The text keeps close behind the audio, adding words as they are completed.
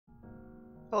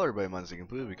Hello everybody, my name is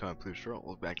Completely Become Blue Short.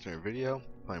 Welcome back to another video.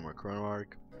 Playing more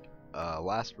ChronoArk.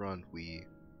 Last run we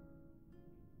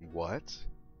what?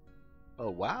 Oh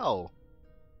wow!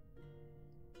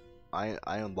 I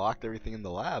unlocked everything in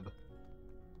the lab.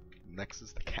 Next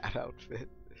is the cat outfit.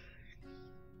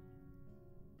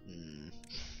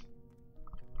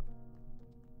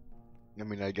 I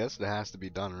mean, I guess it has to be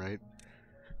done, right?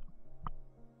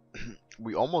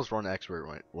 We almost run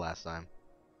expert last time.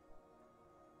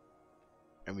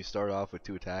 And we started off with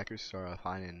two attackers, started off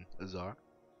Hein and Azar.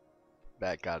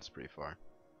 That got us pretty far.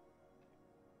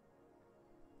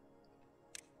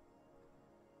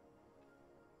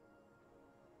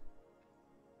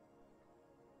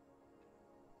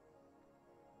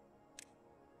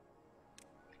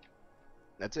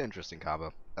 That's an interesting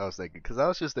combo. I was thinking, because I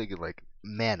was just thinking like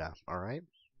mana, alright?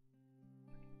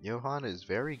 Johann is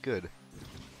very good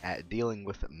at dealing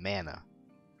with mana.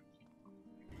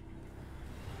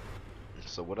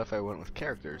 So what if I went with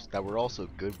characters that were also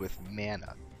good with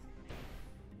mana?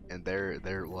 And there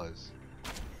it was.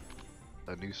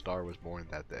 A new star was born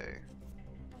that day.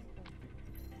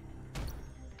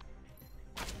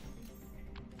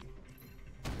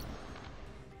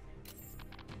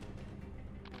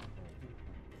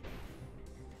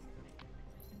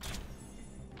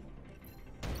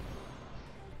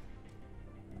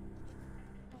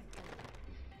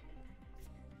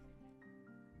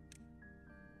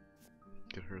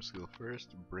 Get her skill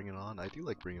first, bring it on. I do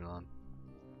like bring it on.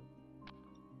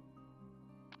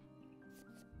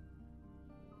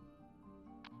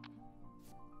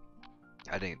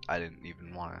 I didn't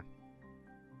even wanna.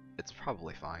 It's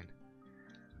probably fine.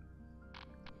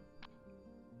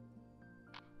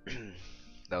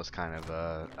 That was kind of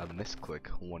a misclick,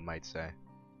 one might say.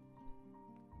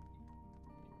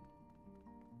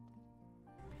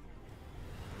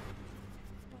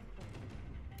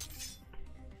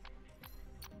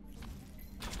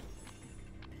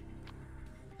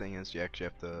 Thing is, you actually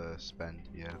have to spend,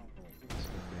 spend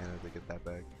mana to get that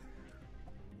back.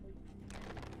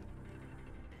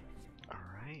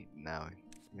 Alright, now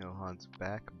Johann's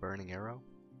back, burning arrow.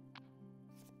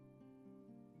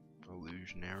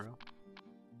 Illusion arrow.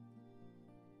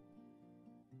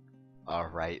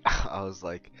 Alright, I was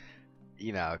like,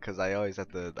 because I always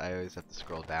have to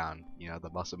scroll down. The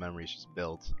muscle memory is just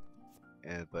built.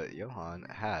 But Johann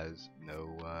has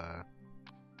no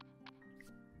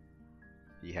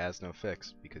he has no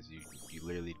fix because you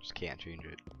literally just can't change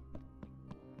it.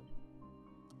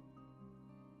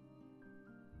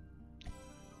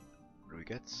 What do we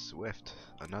get? Swift,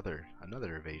 another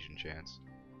evasion chance.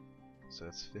 So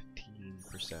that's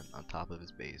 15% on top of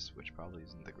his base, which probably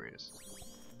isn't the greatest.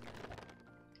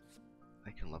 I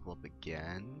can level up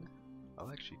again. I'll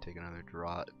actually take another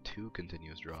draw, 2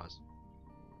 continuous draws.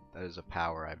 That is a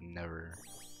power I've never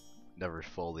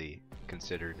fully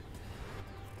considered.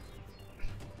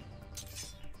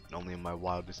 Only in my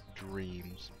wildest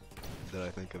dreams did I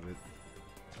think of it.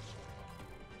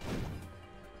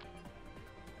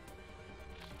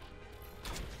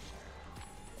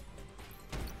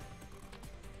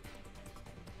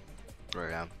 Right,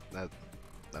 yeah,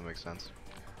 that makes sense.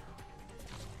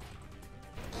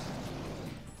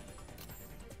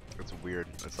 It's weird.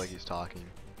 It's like he's talking.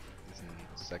 He's in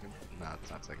second? No,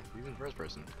 it's not second. He's in first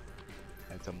person.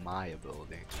 It's a my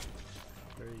ability.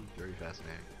 Very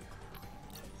fascinating.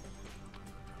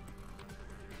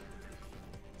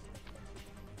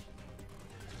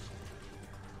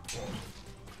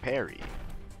 Parry.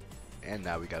 And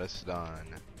now we got a stun.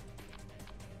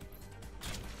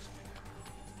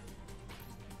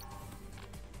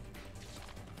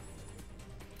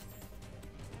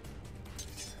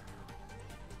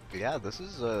 Yeah, this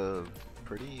is a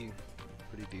pretty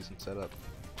decent setup.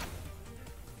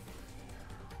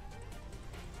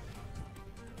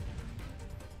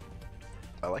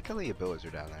 I like how the abilities are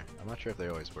down there. I'm not sure if they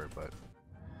always were, but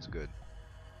it's good.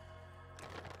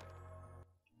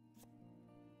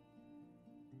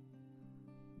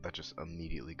 That just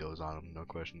immediately goes on him, no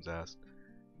questions asked.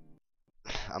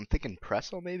 I'm thinking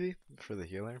Pressel maybe for the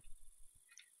healer.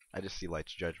 I just see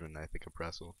Light's Judgment and I think of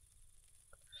Pressel.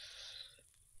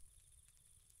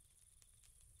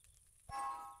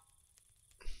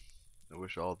 I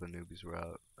wish all the newbies were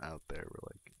out there were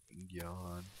like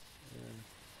Johann. Yeah.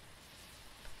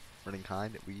 Running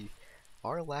kind. We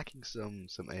are lacking some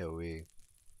AoE.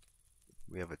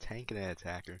 We have a tank and an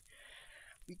attacker.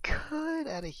 We could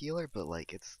add a healer, but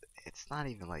like it's not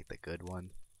even like the good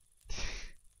one.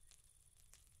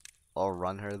 I'll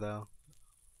run her though,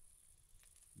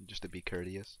 just to be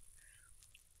courteous.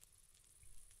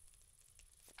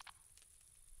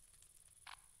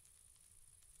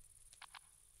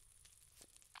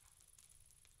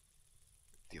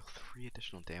 3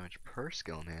 additional damage per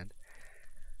skill in hand,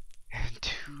 and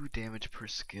 2 damage per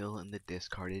skill in the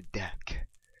discarded deck.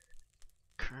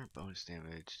 Current bonus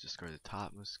damage, discard the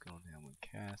topmost skill in hand when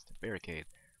cast. Barricade,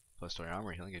 plus 20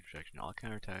 armor, healing gauge protection, all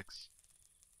counterattacks,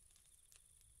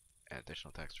 and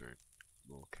additional attacks for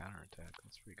little counterattack.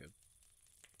 That's pretty good.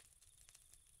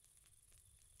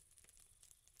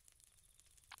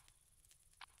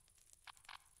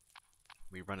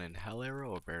 We run in Hell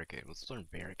Arrow or Barricade? Let's learn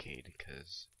Barricade,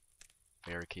 because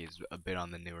Barricade's a bit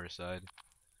on the newer side.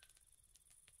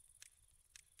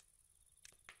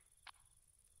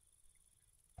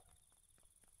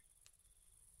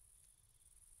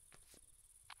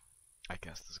 I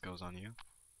guess this goes on you.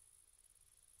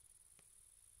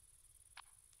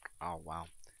 Oh wow.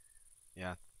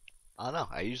 Yeah. I don't know.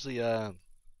 I usually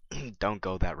don't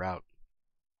go that route,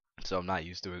 so I'm not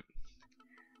used to it.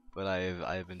 But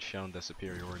I've been shown the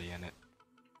superiority in it.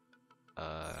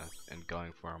 And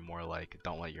going for a more like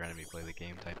don't let your enemy play the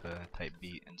game type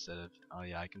beat instead of oh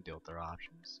yeah I can deal with their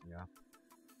options. Yeah.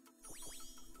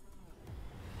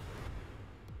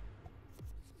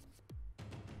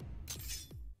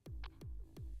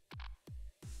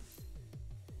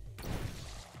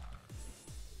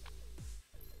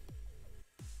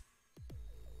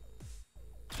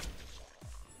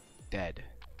 Dead.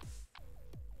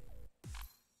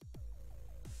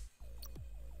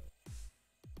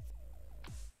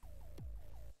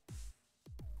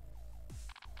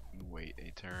 Wait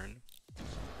a turn.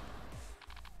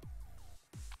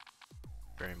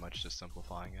 Very much just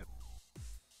simplifying it.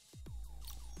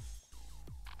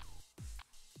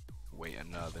 Wait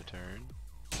another turn.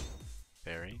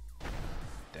 Parry.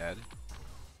 Dead.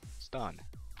 Stun.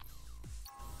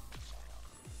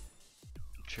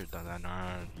 Should've done that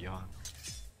on Yawn.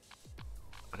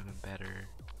 Would've been better.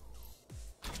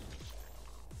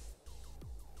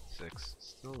 6.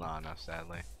 Still not enough,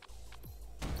 sadly.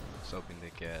 Was hoping to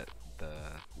get the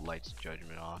Light's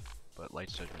Judgment off, but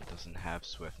Light's Judgment doesn't have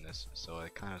swiftness, so I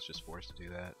kind of just forced to do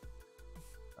that.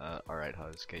 Alright,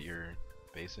 Huz, get your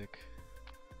basic.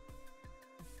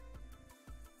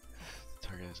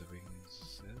 Target has a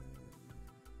weakness.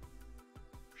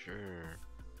 Sure.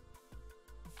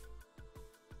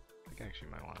 I think I actually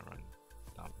might want to run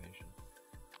Domination.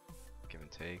 Give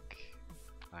and take.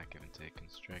 Not give and take,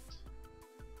 constrict.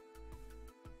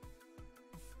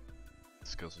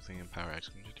 Skills with and power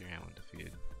action can your hand when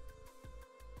defeated.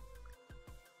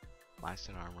 Minus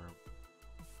 10 armor.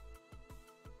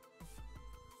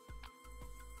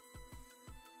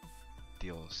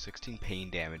 Deal 16 pain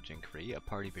damage and create a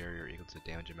party barrier equal to the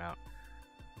damage amount.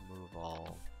 Remove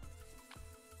all.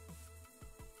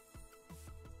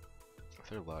 If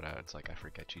they're loadout, it's like I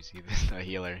forget you see this a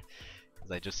healer.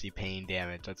 Because I just see pain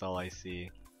damage, that's all I see.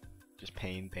 Just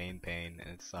pain, pain, pain,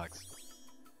 and it sucks.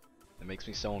 It makes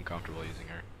me so uncomfortable using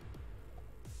her.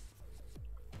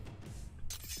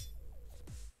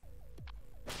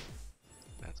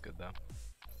 That's good though.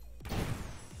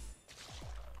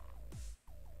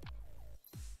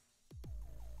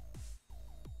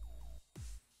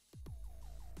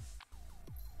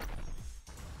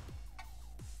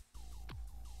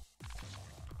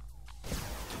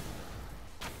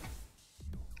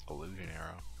 Illusion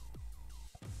arrow.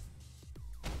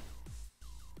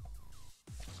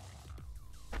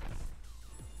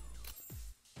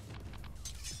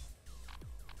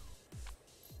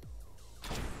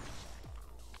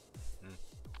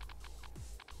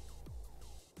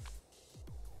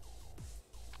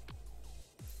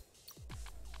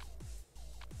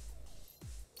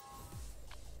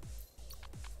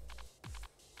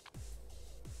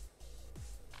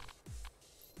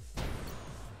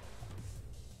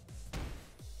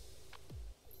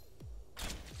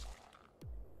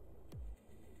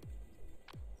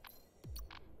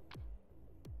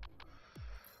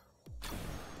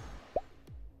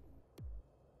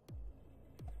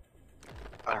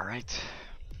 Alright.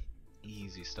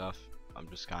 Easy stuff. I'm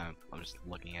just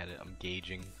looking at it. I'm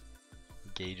gauging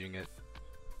it.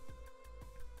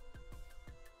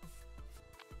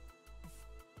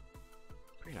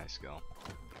 Pretty nice skill.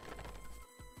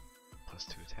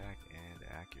 +2 attack and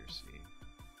accuracy.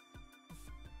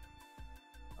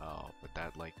 Oh, but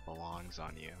that like belongs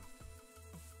on you.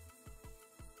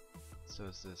 So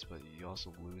is this, but you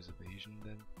also lose evasion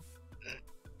then?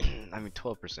 I mean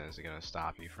 12% is gonna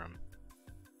stop you from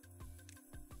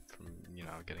you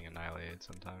know, getting annihilated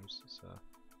sometimes, so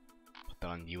put that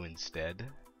on you instead.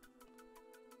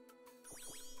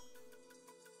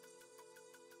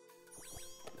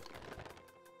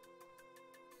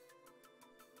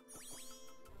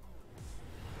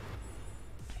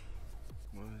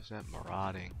 What is that?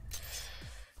 Marauding.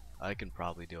 I can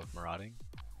probably deal with marauding.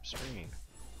 screen.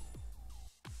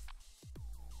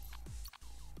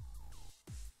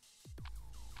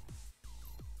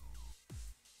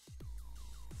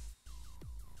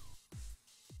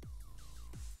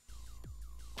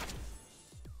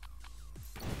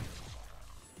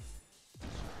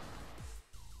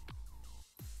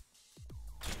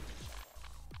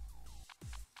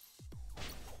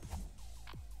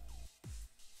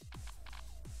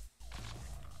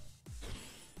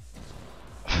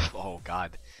 Oh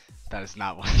god, that is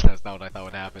not what that's not what I thought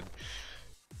would happen.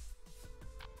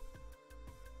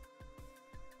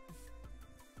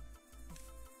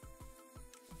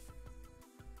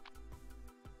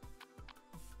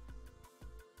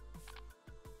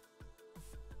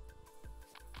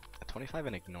 A 25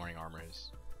 and ignoring armor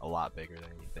is a lot bigger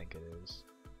than you think it is.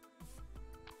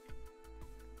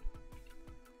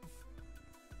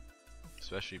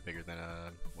 Especially bigger than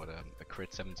a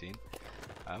crit 17.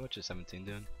 How much is 17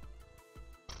 doing?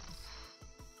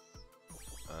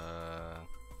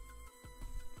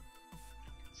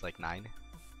 It's like 9,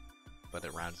 but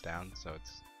it rounds down, so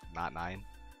it's not 9.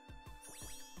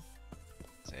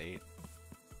 It's 8.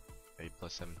 8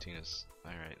 plus 17 is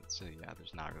alright. So yeah,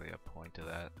 there's not really a point to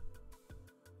that.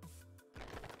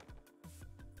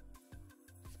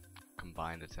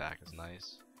 Combined attack is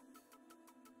nice.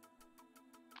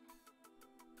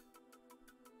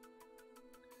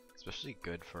 Especially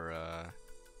good for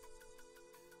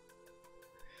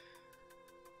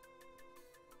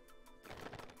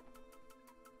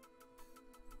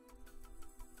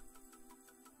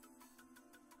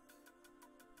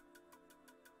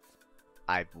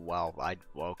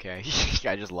okay.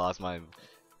 I just lost my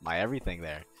everything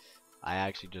there. I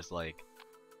actually just like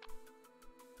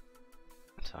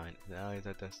now he's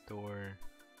at the store.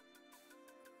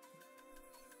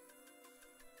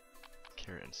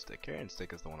 Carrot and stick. Carrot and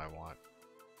stick is the one I want.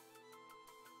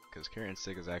 Because carrot and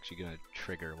stick is actually gonna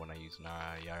trigger when I use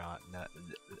Naran.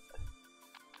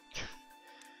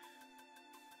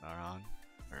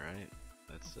 Alright.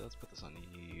 Let's put this on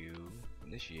you.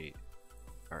 Initiate.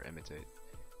 Or imitate.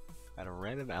 Add a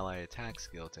random ally attack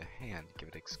skill to hand. Give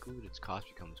it exclude, its cost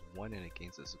becomes 1 and it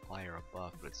gains a supply or a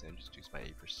buff, but its damage is reduced by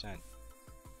 8%.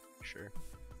 Sure.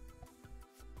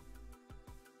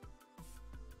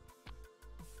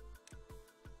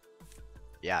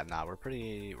 Yeah, nah, we're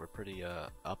pretty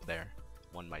up there,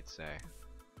 one might say.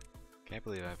 Can't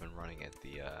believe I've been running it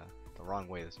the wrong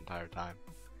way this entire time.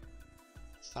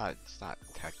 It's not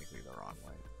technically the wrong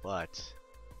way, but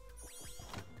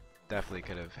definitely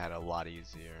could have had a lot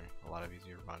easier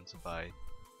runs if I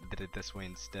did it this way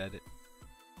instead.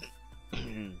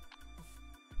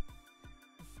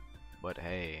 But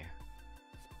hey,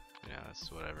 yeah,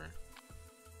 it's whatever.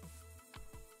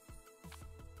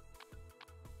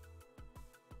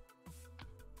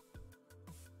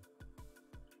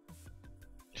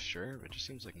 Sure, but it just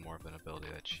seems like more of an ability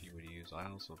that she would use. I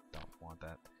also don't want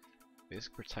that.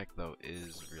 Basic Protect though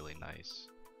is really nice.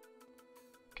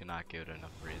 Cannot give it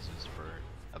enough raises for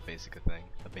a basic thing.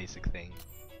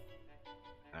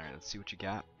 Alright, let's see what you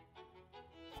got.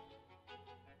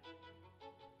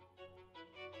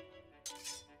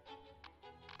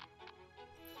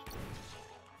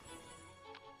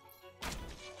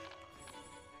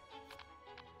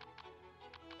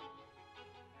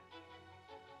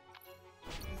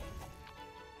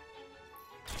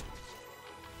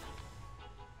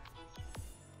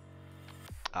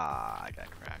 Ah, I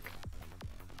got crack.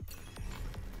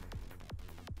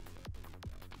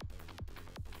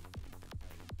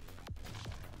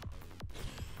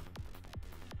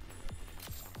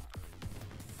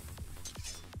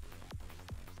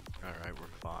 Alright, we're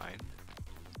fine.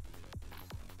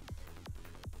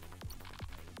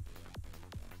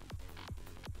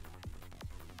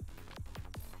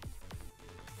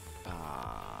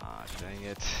 Ah, dang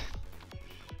it.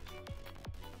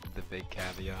 The big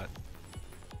caveat.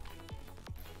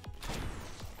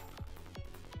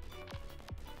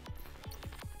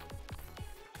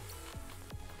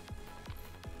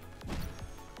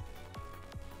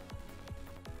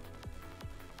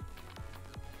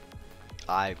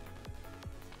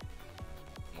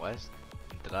 What?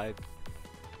 Did I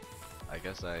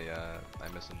guess I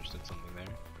misunderstood something there.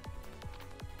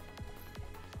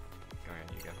 Go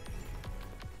ahead, you go.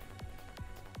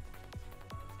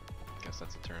 Guess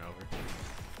that's a turnover.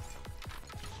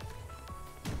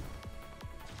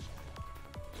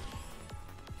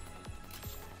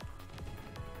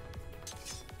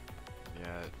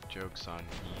 Yeah, joke's on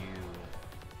you.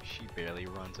 She barely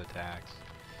runs attacks.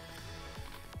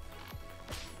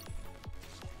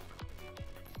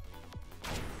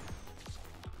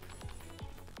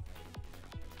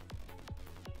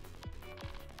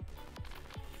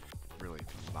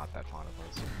 not that fond of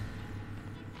us.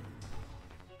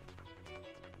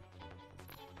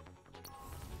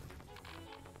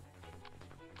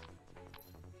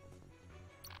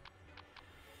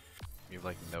 You have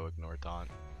like no ignore taunt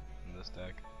in this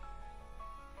deck.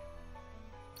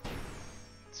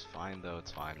 It's fine though, it's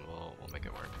fine. We'll make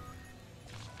it work.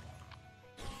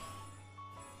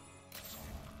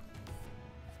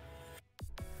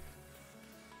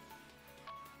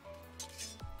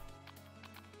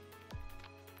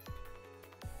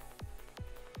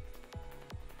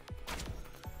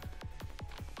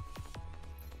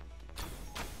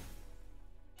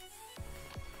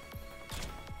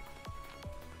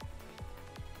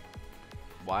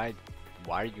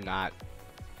 Why are you not?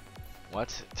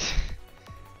 What?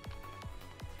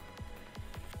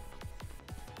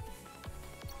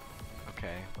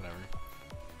 Okay, whatever.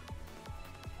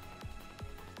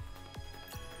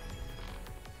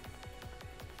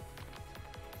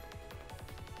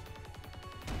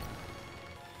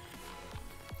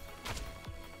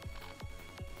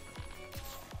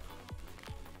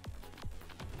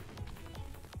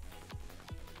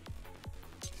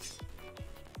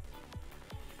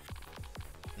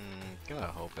 Gonna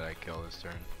hope that I kill this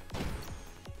turn.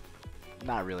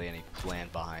 Not really any plan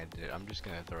behind it. I'm just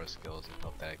gonna throw skills and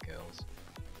hope that it kills.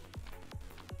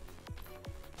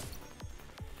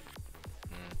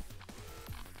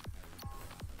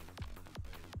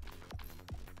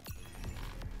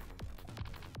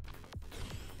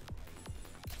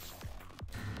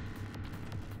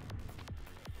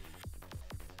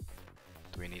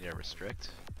 Do we need a restrict?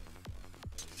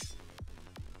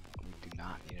 We do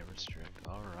not need a restrict.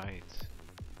 Alright.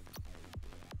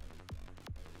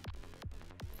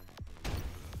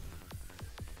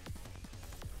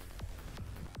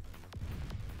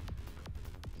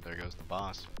 There goes the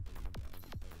boss.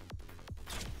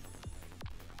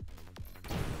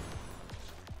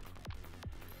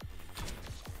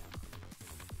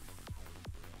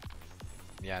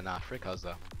 Yeah, nah, frick us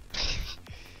though.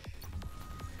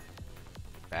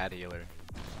 Bad healer.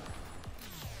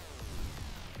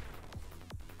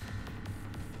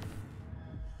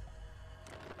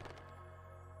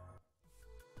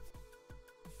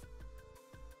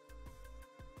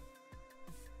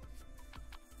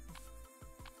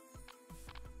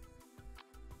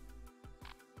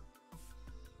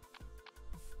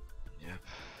 Yep.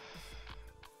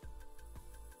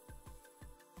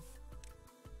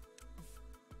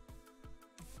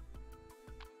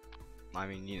 I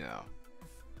mean, you know.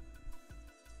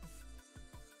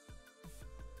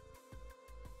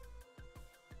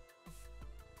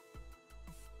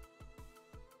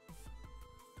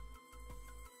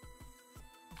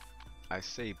 I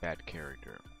say bad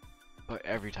character, but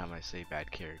every time I say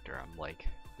bad character, I'm like,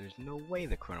 there's no way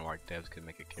the ChronoArk devs could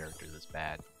make a character this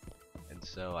bad. And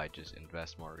so I just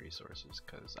invest more resources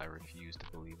because I refuse to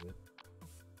believe it.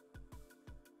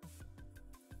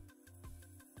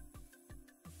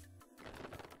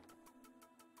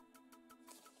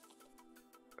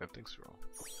 Everything's wrong.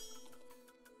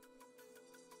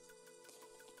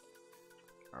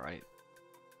 Alright.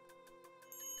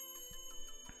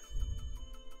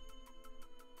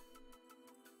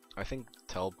 I think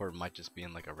teleport might just be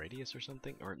in like a radius or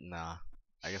something, or nah.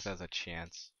 I guess that's a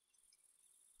chance.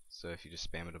 So if you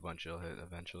just spam it a bunch, it'll hit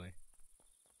eventually.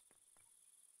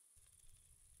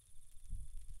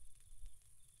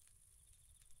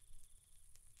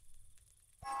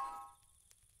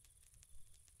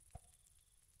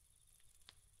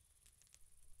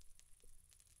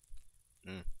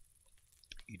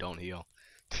 You don't heal.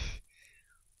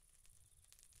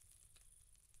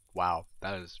 Wow,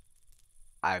 that is.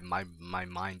 My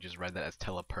mind just read that as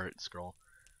teleport scroll.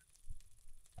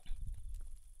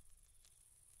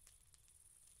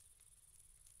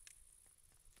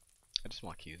 I just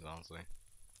want keys, honestly.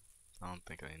 I don't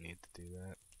think I need to do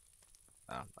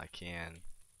that. I can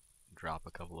drop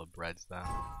a couple of breads though.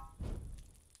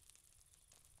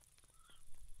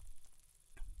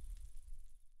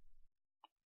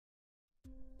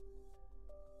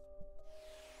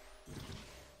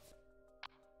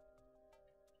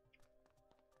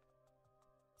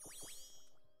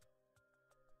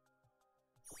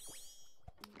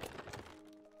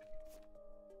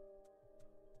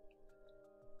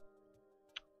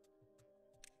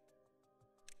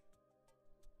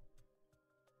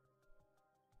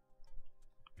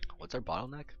 What's our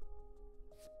bottleneck?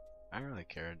 I don't really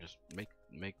care. Just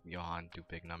make Johan do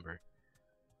big number.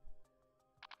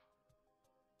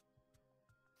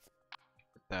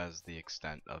 That is the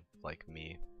extent of like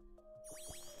me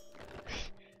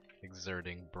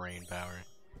exerting brain power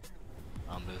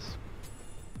on this.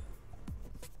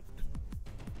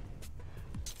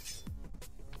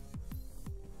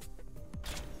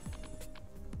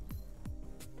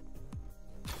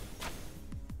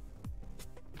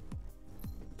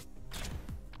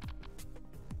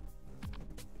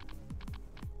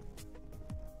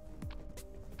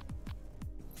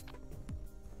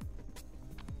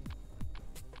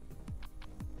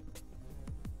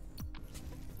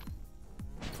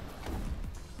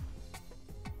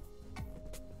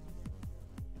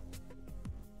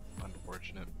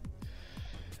 unfortunate.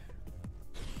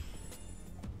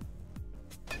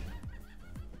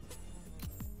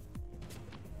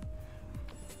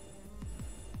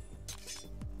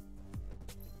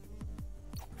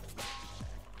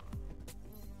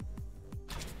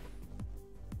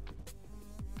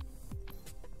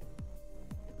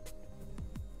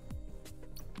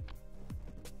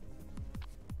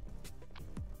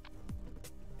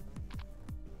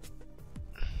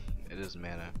 It is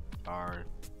mana. Our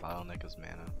bottleneck is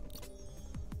mana.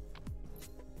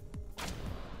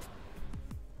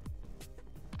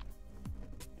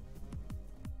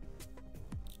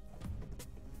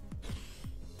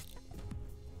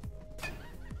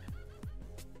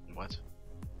 What?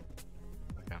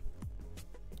 Okay.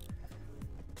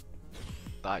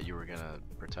 Thought you were gonna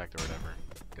protect or whatever.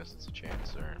 Guess it's a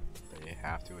chance, or they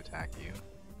have to attack you.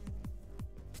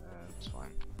 It's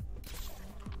fine.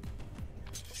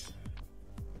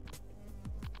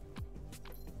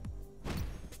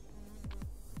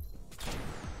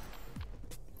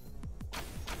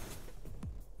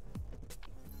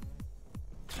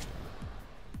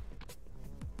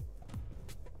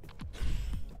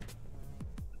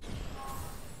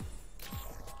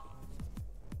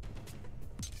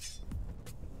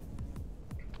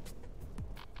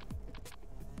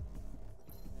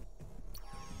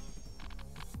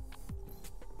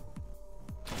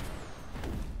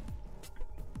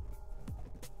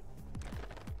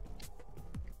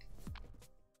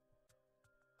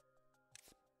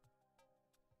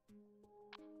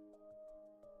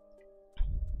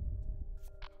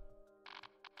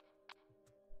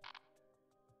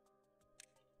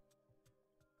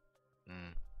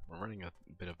 We're running a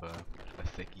bit of a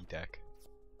thicky deck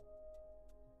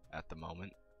at the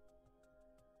moment.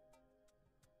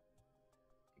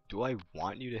 Do I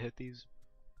want you to hit these?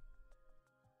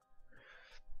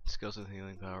 Skills with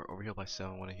healing power. Overheal by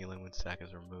 7 when a healing wind stack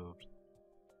is removed.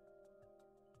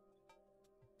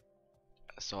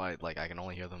 So I can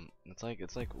only heal them. It's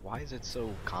like why is it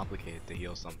so complicated to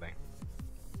heal something?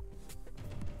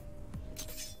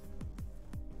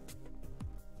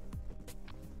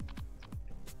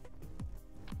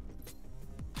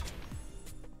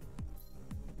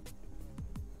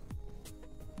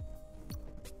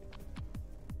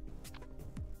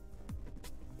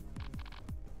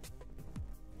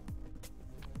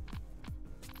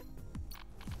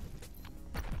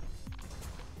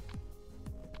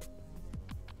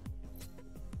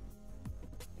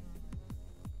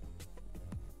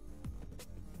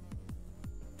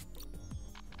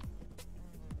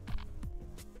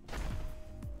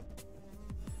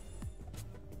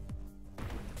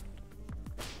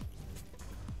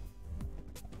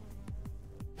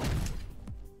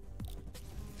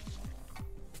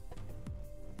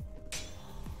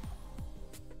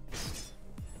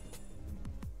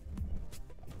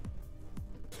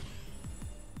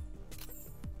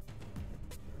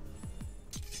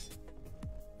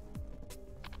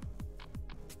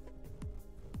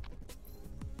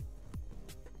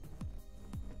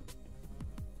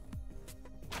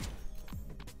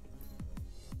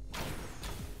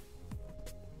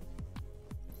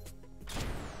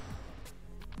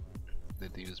 The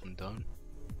deed has been done.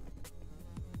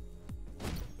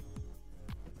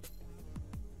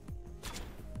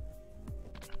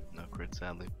 No crit,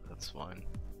 sadly, but that's fine.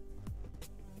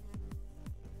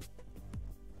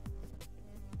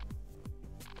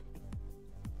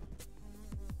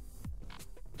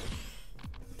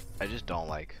 I just don't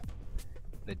like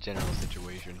the general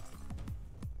situation.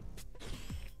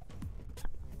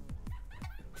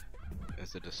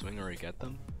 Is it a swing or a get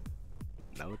them?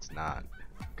 No, it's not.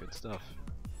 Good stuff.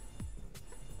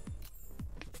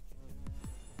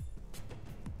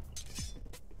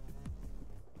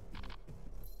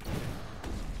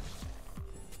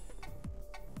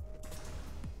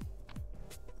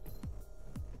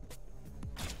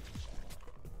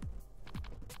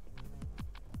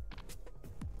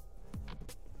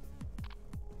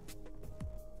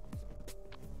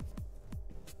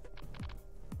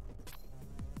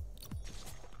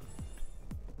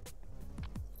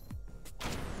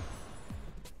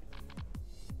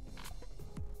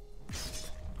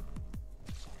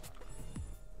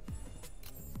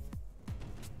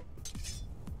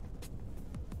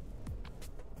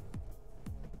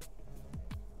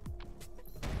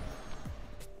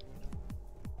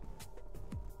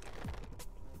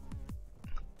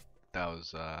 That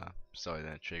was sorry,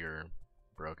 that trigger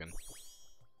broken.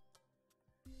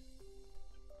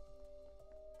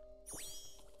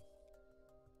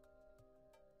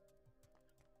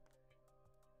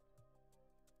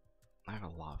 I have a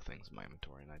lot of things in my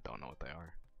inventory and I don't know what they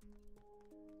are.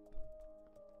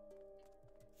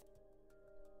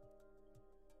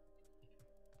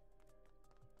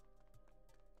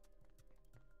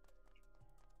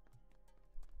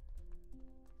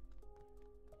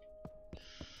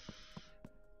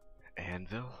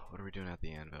 anvil? What are we doing at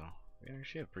the anvil? We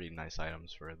actually have pretty nice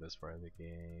items for this part of the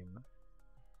game.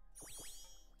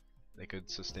 They could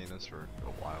sustain us for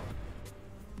a while.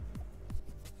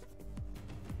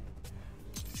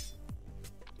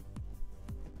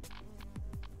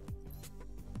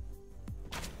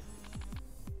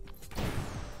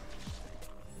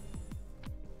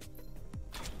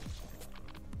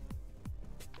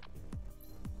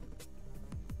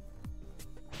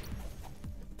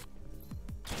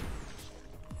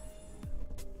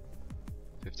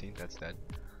 That's dead.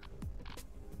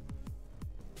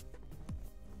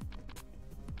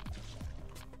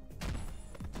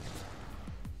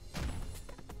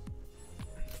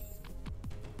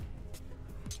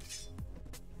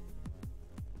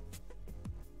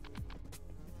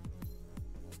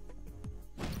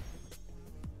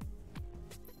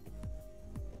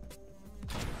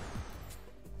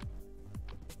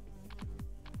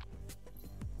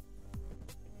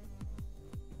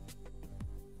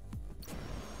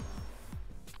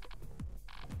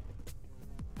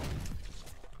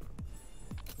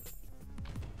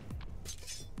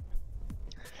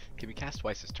 Can be cast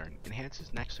twice this turn.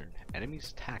 Enhances next turn.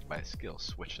 Enemies attacked by a skill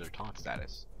switch their taunt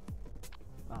status.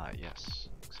 Ah, yes.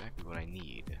 Exactly what I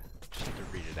need. Just had to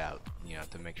read it out, you know,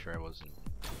 to make sure I wasn't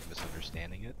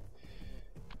misunderstanding it.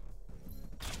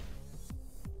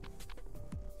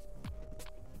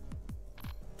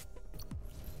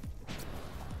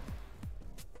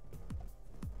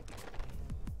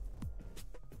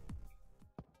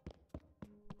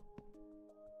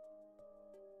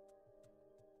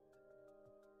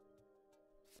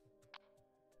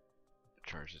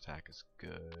 Charged attack is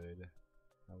good.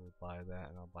 I will buy that,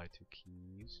 and I'll buy 2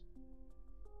 keys.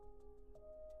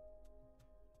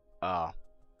 Oh.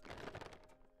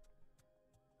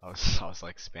 I was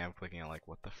like spam clicking on like,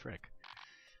 what the frick?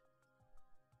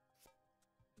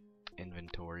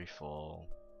 Inventory full.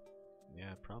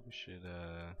 Yeah, probably should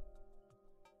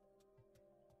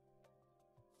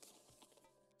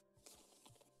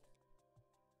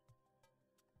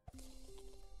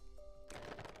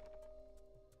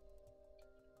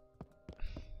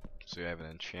so you have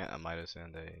an enchant, a Midas,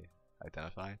 and a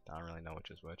identify. I don't really know which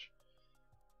is which.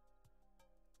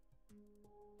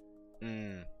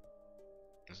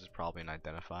 This is probably an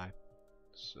identify,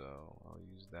 so I'll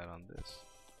use that on this.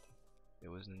 It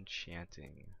was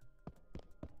enchanting.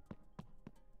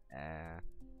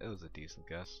 It was a decent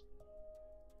guess.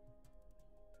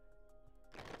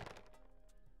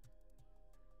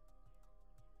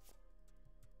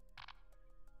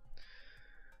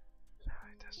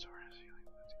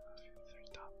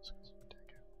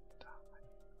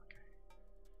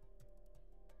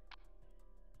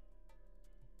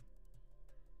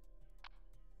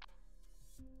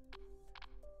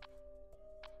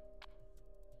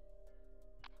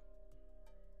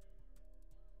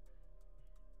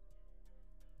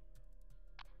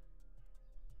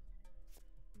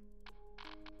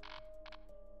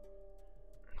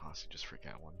 Honestly, just freak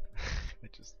out one. I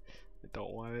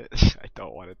don't want it. I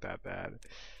don't want it that bad.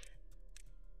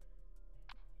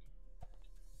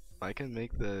 I can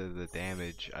make the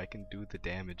damage. I can do the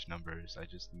damage numbers. I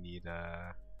just need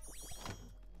I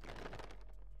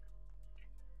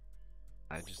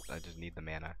just need the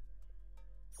mana.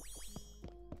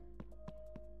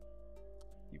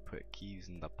 You put keys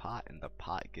in the pot, and the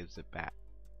pot gives it back.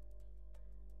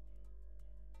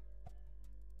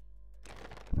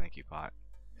 Thank you, pot.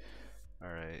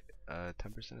 Alright,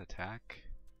 10% attack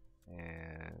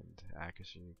and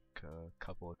accuracy,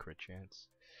 couple of crit chance.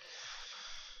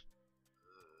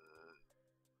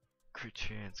 Crit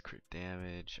chance, crit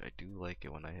damage. I do like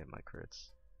it when I hit my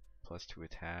crits. Plus 2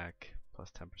 attack,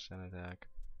 plus 10% attack.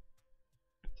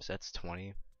 So that's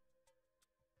 20.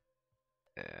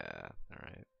 Yeah,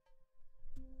 alright.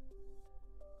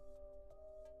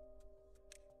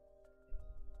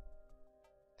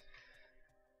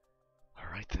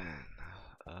 Alright then.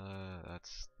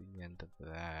 That's the end of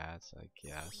that, I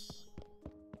guess.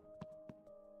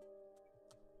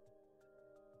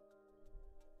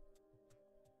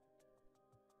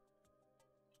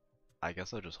 I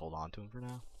guess I'll just hold on to him for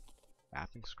now.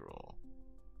 Mapping scroll.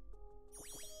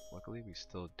 Luckily we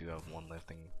still do have one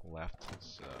lifting left,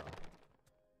 so...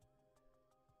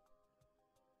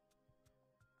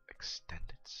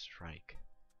 Extended strike.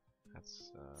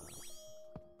 That's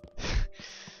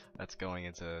that's going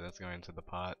into the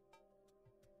pot.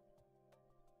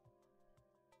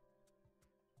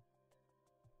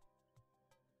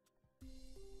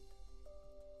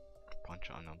 Punch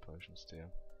unknown potions too.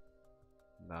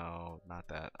 No, not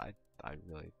that. I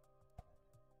really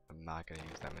I'm not gonna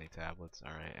use that many tablets.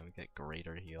 Alright, and we get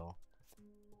greater heal.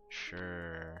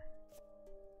 Sure.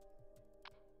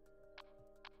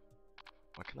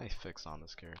 What can I fix on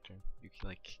this character? You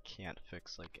like can't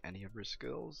fix like any of her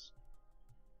skills.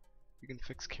 You can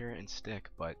fix carrot and stick,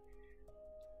 but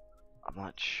I'm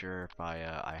not sure if I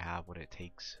have what it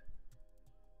takes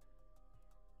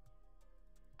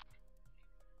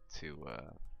to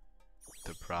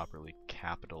properly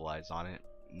capitalize on it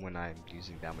when I'm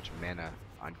using that much mana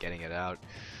on getting it out.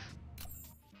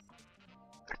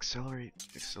 Accelerate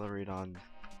on.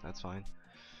 That's fine.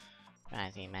 I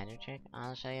see magic trick.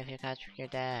 I'll show you if you cut your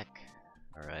deck.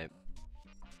 All right.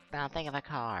 Now think of a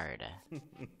card. You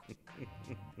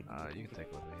can take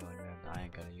a little healing, man. I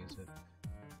ain't gonna use it.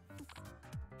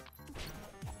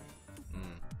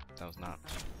 That was not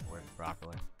working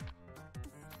properly.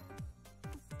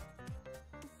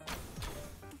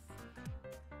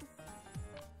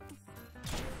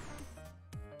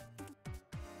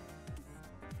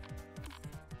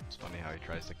 It's funny how he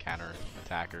tries to counter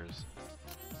attackers.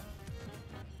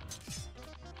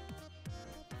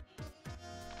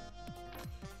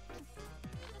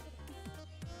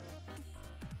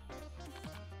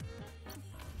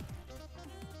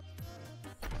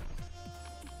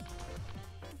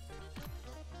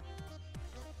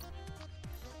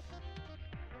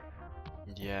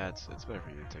 Yeah, it's better for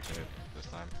you to take it this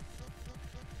time.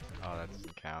 Oh, that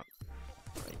doesn't count.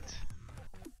 Right.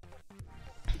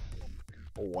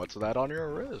 What's that on your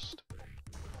wrist?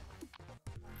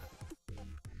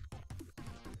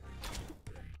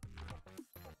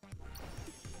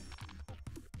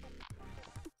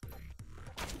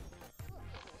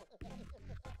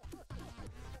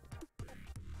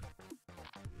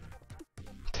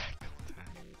 Tactical attack.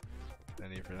 No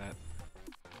need for that.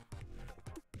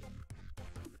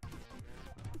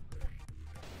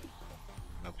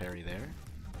 No parry there.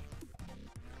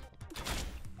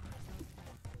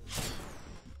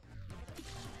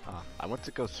 I went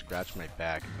to go scratch my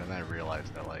back, and then I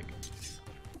realized that like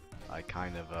I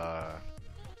kind of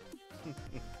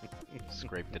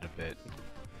scraped it a bit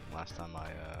last time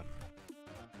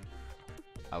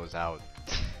I was out.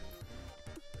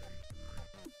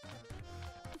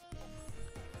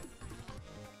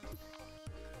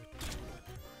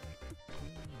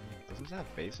 Doesn't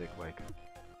that basic like?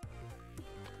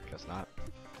 Guess not.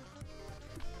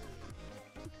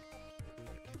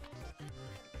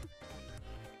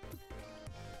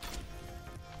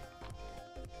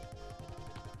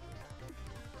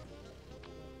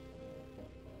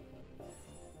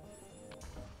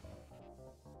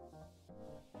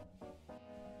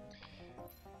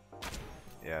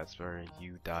 Yeah, it's where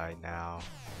you die now.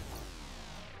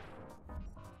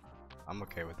 I'm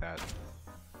okay with that.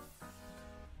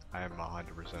 I am 100%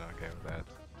 okay with that.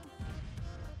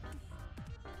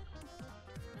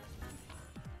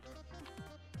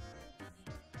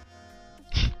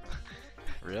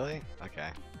 Really? Okay.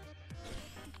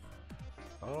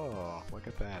 Oh, look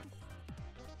at that.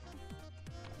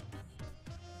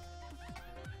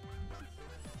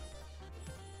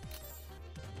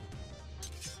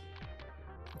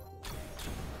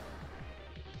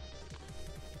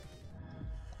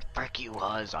 Frick you,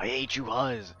 Huz! I hate you,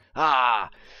 Huz! Ah!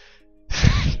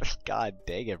 God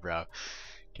dang it, bro.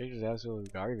 Character's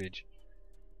absolute garbage.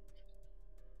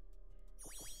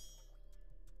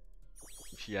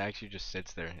 She actually just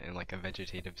sits there in like a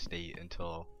vegetative state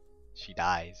until she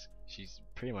dies. She's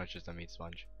pretty much just a meat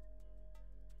sponge.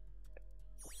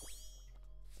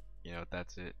 You know,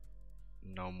 that's it.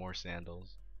 No more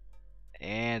sandals.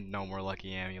 And no more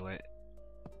lucky amulet.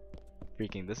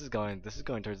 Freaking, this is going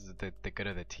towards the good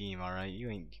of the team, alright?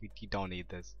 You don't need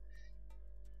this.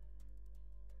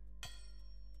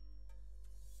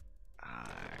 I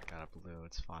got a blue,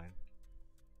 it's fine.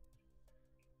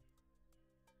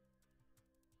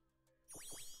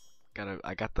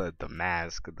 I got the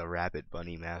mask, the rabbit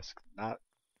bunny mask. Not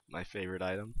my favorite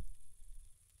item.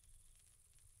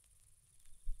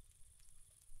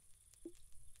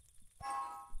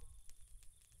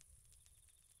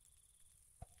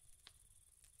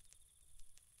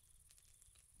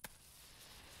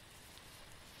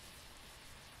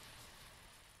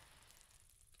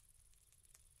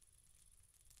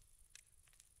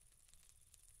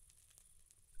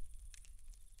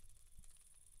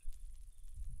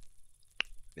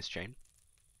 Miss Chain.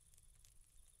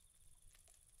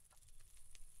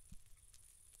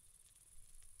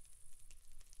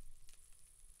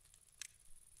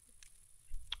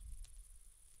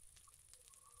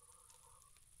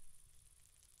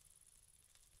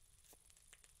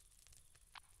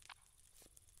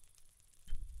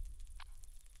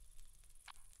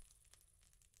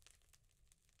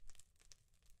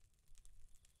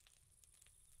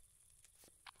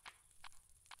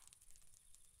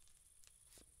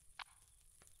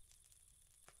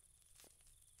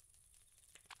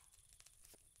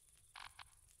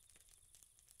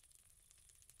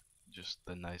 just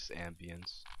the nice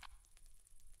ambience.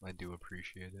 I do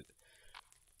appreciate it.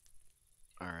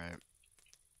 Alright.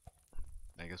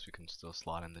 I guess we can still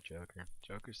slot in the Joker.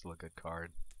 Joker's still a good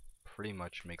card. Pretty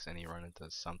much makes any run into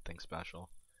something special.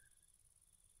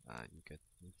 You get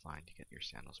your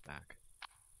sandals back.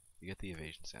 You get the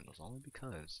evasion sandals only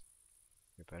because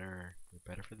you're better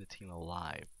for the team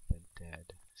alive than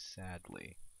dead,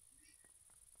 sadly.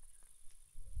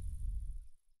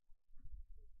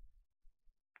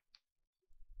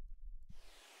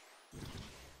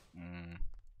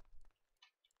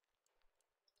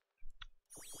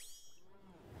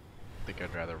 I think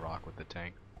I'd rather rock with the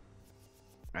tank.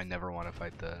 I never want to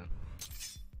fight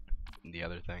the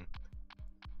other thing.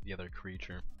 The other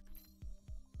creature.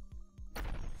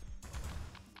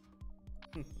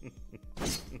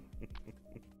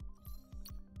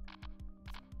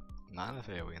 Not enough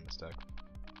AoE in this deck.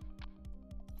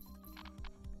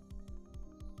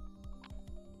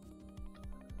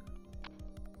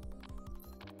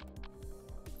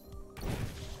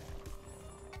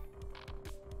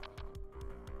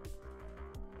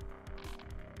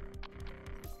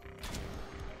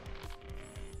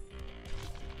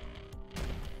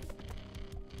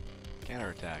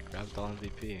 Counterattack, grabs all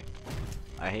MVP.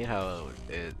 I hate how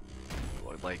it,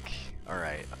 like,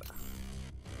 alright.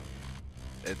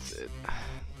 Like,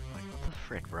 what the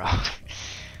frick, bro?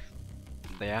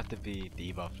 They have to be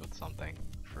debuffed with something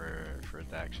for it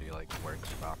to actually, like, work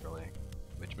properly.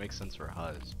 Which makes sense for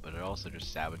Huz, but it also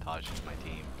just sabotages my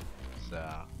team.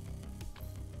 So...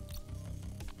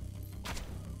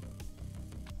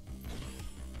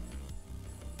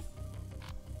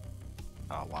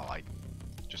 oh wow, I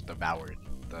just devoured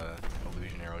the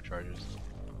illusion arrow charges.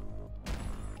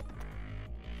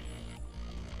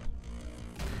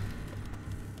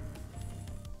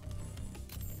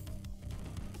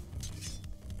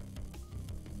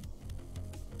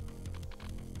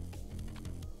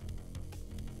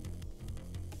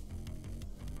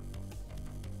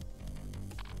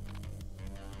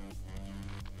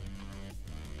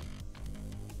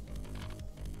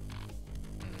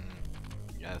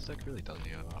 Yeah, this deck really does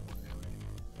need a lot more AoE.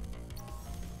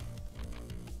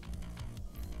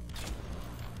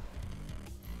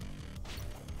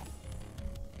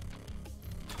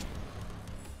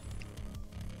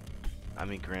 I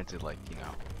mean, granted, like, you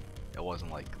know, it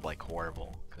wasn't like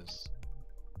horrible, cause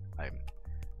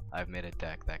I've made a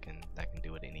deck that can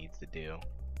do what it needs to do,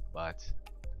 but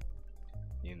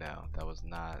you know, that was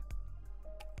not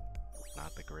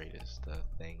the greatest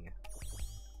thing.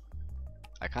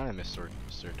 I kind of missed Sir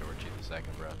Dorchi the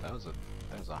second, bro. That was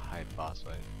a hype boss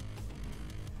fight.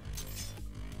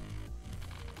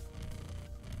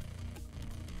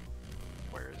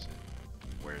 Where is it?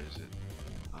 Where is it?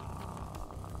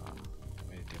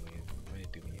 Way to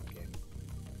do me in game.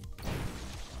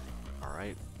 All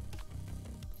right.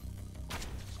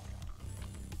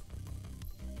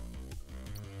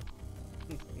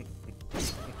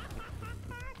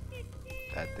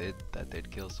 That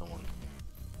did kill someone.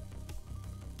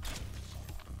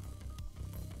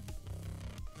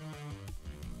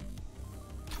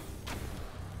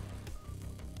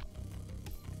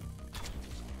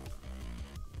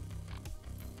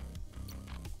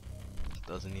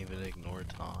 Doesn't even ignore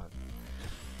taunt.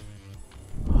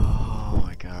 Oh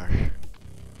my gosh.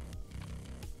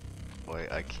 Wait,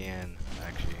 I can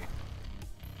actually.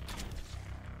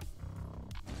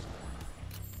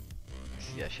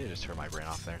 Yeah, I should have just turned my brain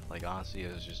off there. Like, honestly,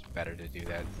 it was just better to do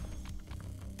that.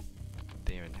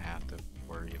 Didn't even have to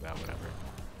worry about whatever.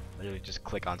 Literally just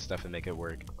click on stuff and make it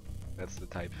work. That's the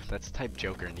type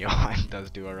Joker and Johan does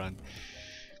do a run.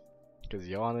 Because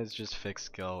Johan is just fixed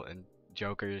skill and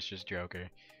Joker is just Joker.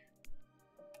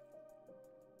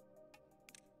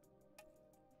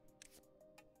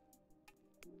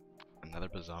 Another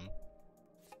Bazum?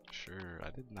 Sure,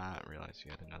 I did not realize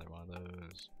you had another one of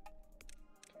those.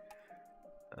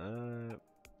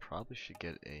 Probably should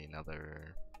get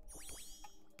another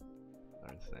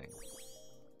thing.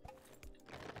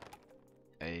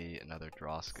 Another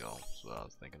draw skill is what I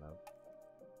was thinking of.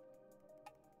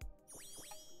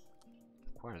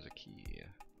 Requires a key.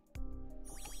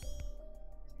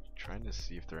 Trying to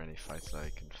see if there are any fights that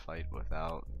I can fight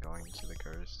without going to the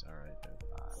cursed. Alright, there's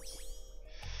not.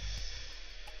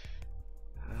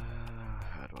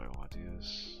 How do I want to do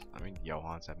this? I mean,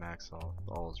 Johan's at max, so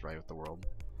all is right with the world.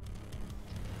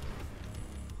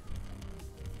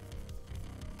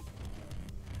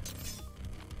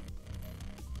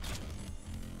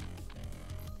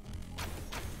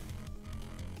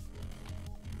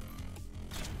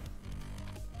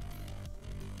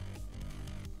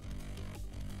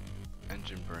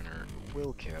 Engine burner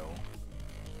will kill.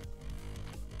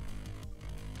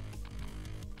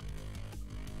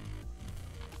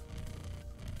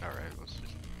 Alright, let's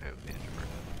just hit the introvert.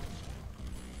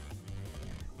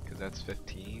 Cause that's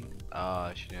 15.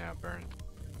 She didn't have burn.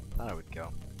 Thought I would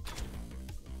kill.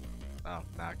 Oh,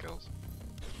 now it kills.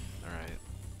 Alright.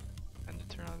 And to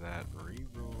turn on that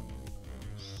reroll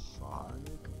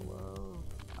Sonic Blow.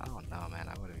 I don't know, man.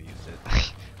 I would have used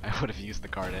it. I would have used the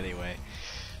card anyway.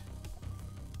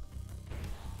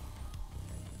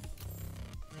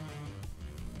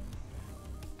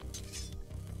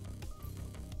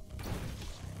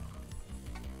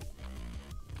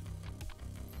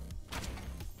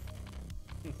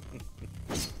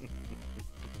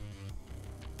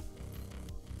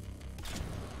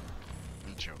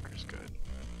 Joker's good.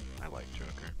 I like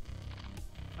Joker.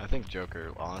 I think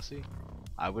Joker, honestly,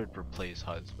 I would replace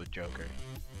Huz with Joker.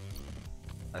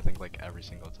 I think like every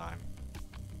single time.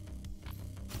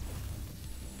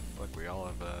 Look, we all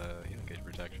have healing gauge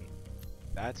protection.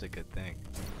 That's a good thing.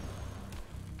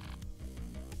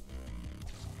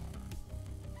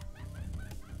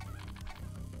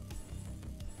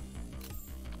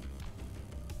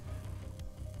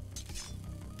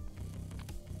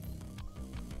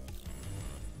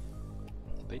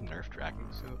 They nerfed Dragon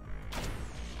Soup?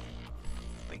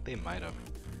 I think they might have.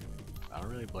 I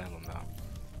don't really blame them though.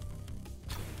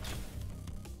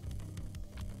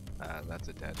 That's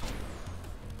a dead.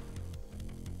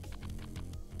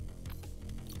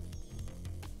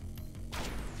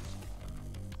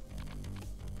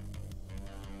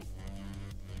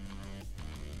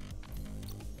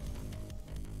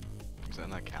 Does that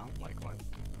not count? Like what?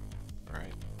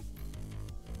 Alright.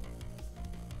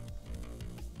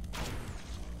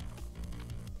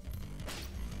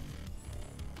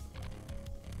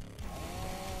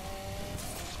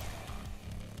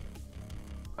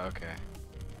 Okay.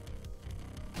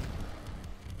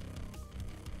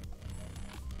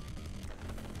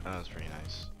 That was pretty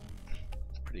nice.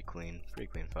 Pretty clean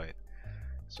fight.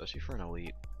 Especially for an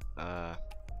elite. I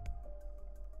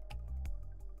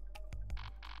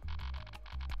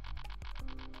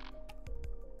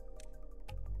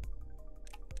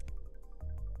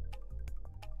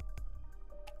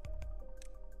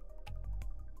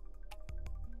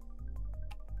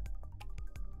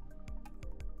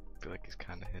feel like he's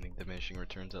kinda hitting diminishing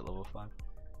returns at level 5.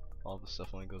 All the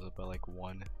stuff only goes up by like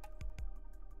 1.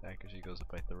 Accuracy goes up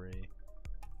by 3.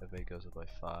 Evade goes up by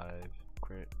 5.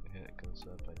 Crit hit goes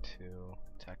up by 2.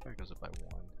 Attack back goes up by 1.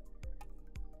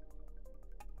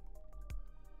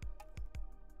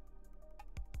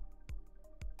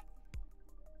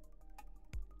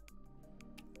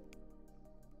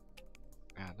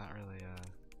 Yeah, not really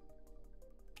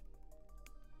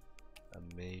a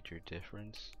major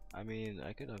difference. I mean,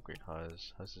 I could upgrade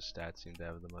Huz. Huz's stats seem to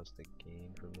have the most to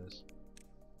gain from this.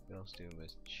 What else do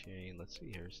Miss Chain? Let's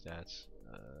see her stats.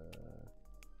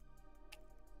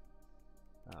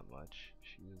 Not much.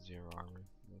 She has 0 armor.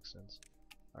 Makes sense.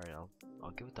 Alright,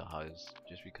 I'll give it to Huz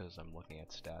just because I'm looking at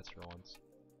stats for once.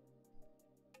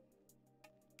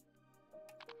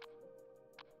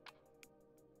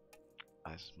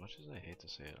 As much as I hate to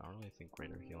say it, I don't really think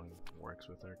greater healing works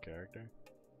with our character.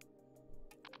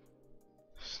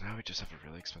 So now we just have a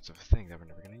really expensive thing that we're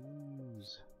never gonna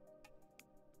use.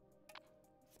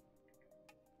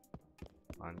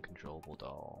 Uncontrollable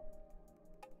doll.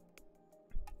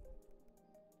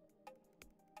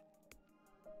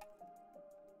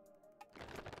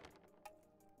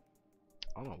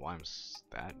 I don't know why I'm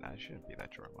that. I shouldn't be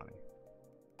that short of money.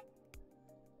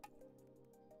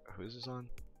 Who's this on?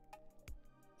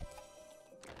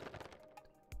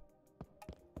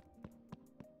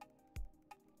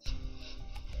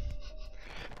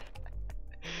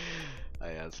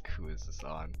 I asked who is this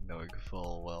on, knowing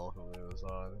full well who it was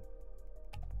on.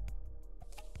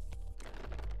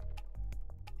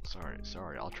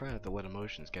 Sorry, I'll try not to let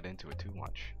emotions get into it too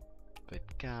much. But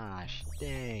gosh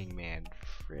dang, man,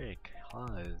 frick,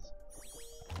 Huz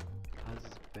is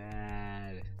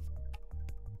bad.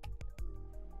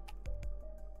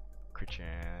 Crit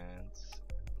chance.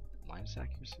 Minus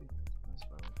accuracy? That's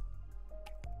fine.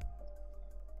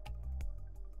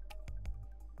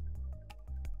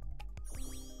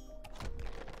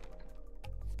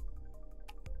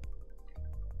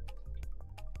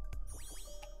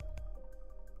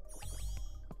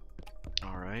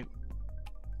 Alright.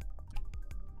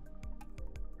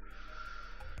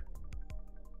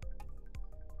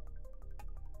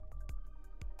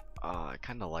 I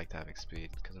kinda liked having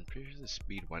speed, because I'm pretty sure the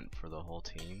speed went for the whole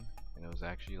team, and it was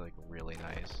actually like really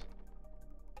nice.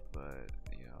 But,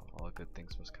 you know, all good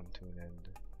things must come to an end.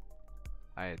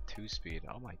 I had 2 speed,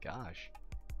 oh my gosh.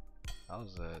 That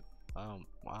was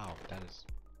wow, that is,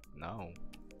 no.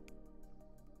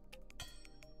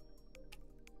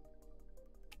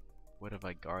 What have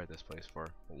I guarded this place for?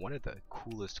 One of the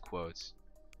coolest quotes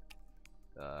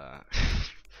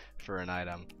for an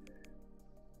item.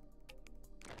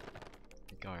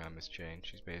 Going on Miss Chain.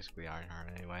 She's basically Ironheart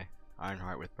anyway.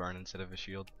 Ironheart with burn instead of a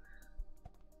shield.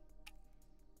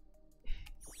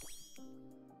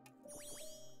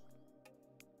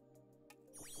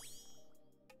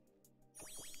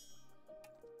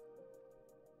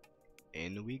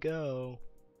 In we go.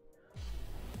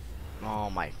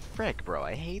 Oh my frick, bro.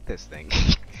 I hate this thing.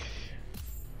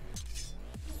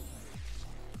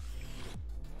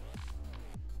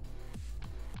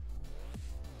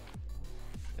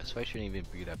 This fight shouldn't even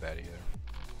be that bad either.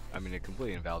 I mean, it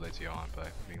completely invalidates Johan, but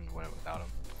we can win it without him.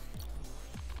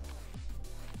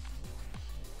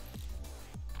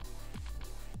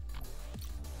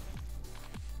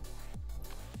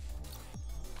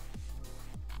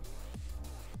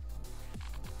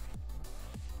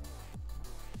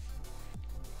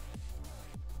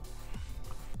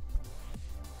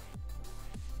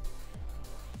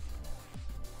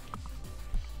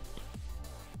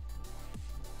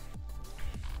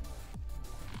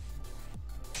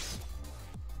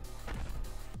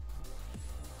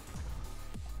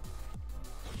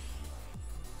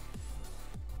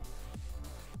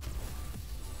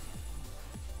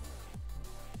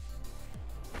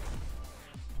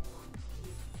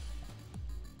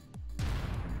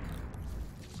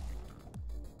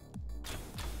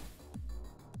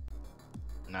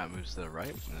 Now it moves to the right,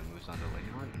 and then moves on to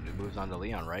Leon, and it moves on to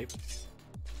Leon, right?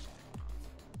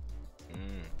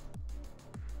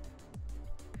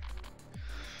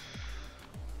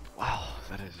 Wow,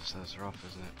 that's rough,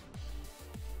 isn't it?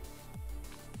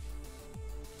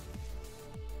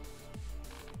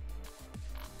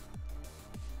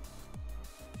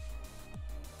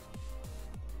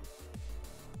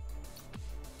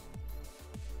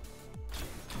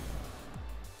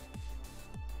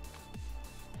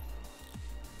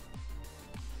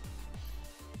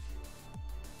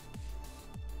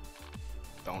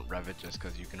 Don't rev it just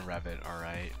because you can rev it,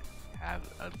 alright? Have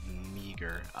a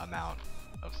meager amount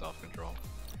of self-control.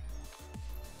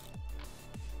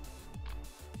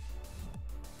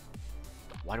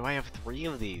 Why do I have 3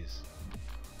 of these?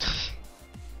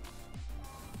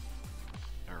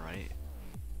 Alright.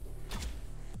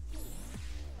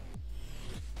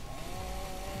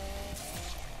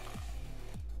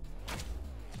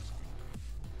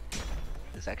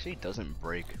 This actually doesn't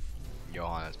break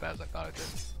Johan as bad as I thought it did.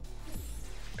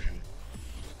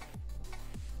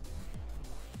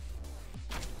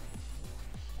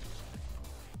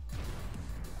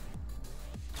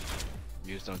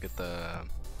 You just don't get the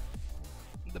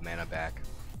mana back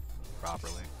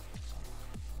properly.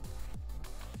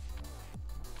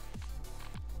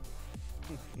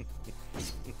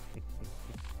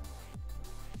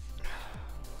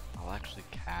 I'll actually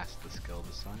cast the skill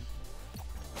this time.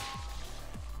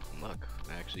 Look,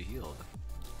 I actually healed.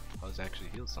 I was actually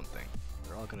healed something.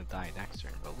 They're all gonna die next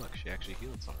turn, but look, she actually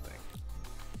healed something.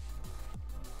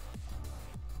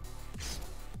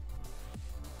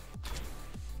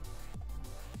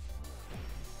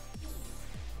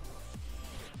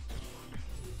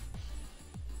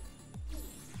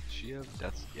 She have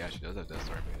death? Yeah, she does have death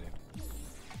star ability.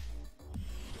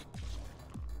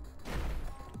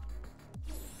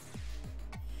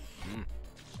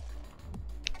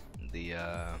 The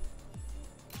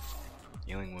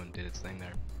healing wound did its thing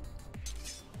there.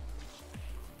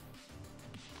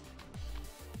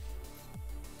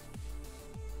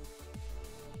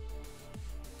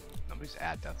 Nobody's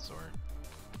at Death's Door.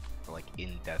 Or like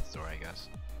in Death's Door, I guess.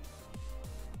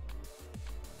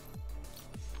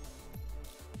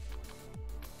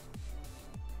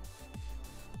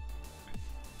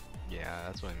 Yeah,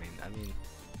 that's what I mean. I mean,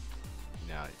 you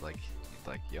know, like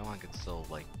Johan can still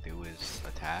like do his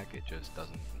attack. It just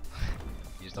doesn't.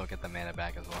 You just don't get the mana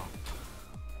back as well.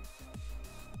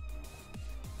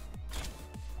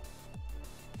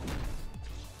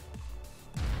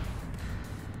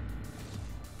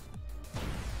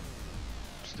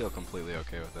 Still completely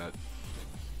okay with that.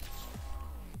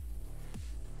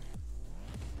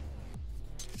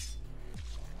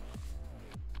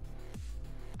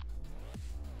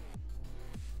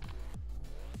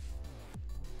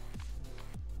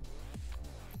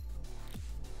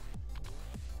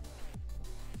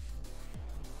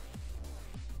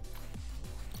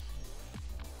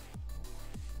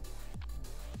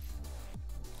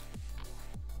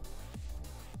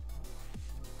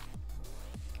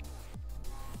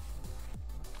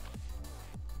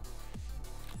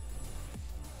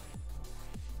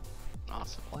 Ah,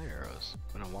 supply arrows.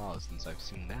 Been a while since I've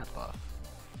seen that buff.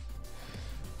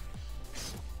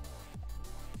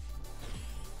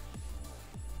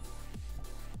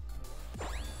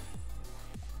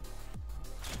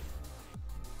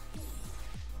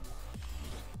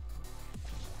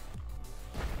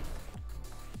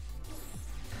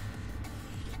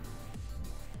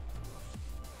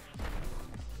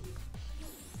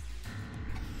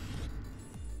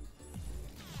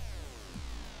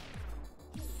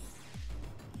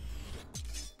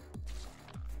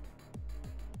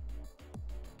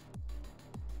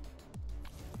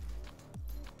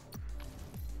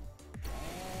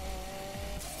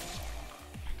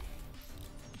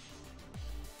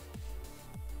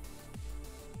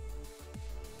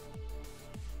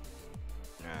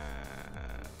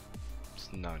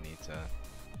 There's no need to.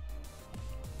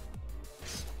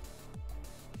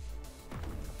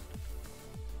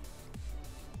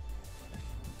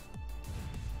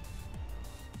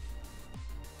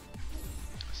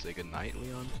 Say goodnight,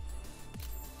 Leon.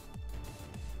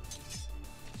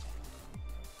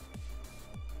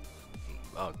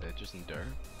 Oh, they just endure?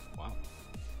 Wow.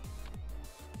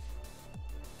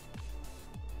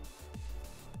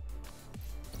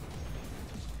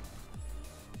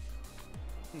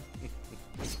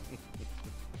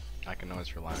 I can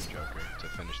always rely on Joker to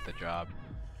finish the job.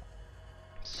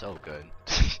 So good.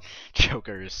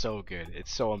 Joker is so good.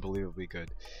 It's so unbelievably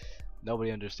good. Nobody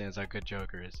understands how good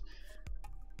Joker is.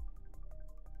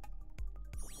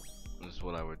 This is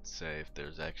what I would say if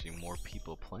there's actually more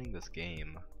people playing this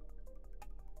game.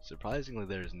 Surprisingly,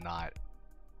 there's not.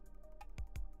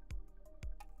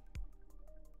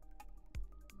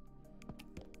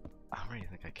 I don't really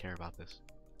think I care about this.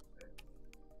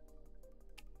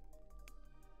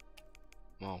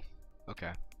 Well,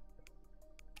 okay.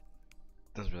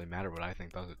 Doesn't really matter what I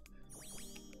think, does it?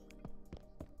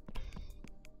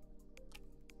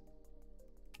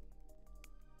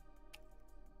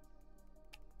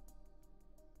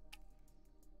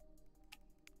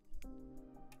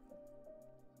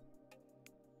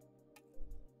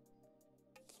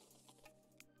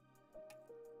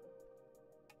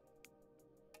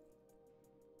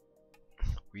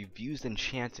 We've used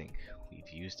enchanting. We've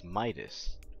used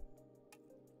Midas.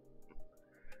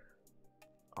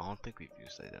 I don't think we've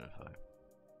used identify.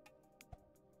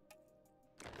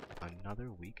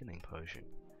 Another weakening potion.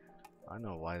 I don't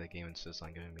know why the game insists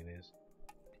on giving me these.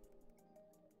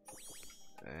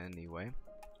 Anyway,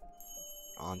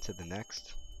 on to the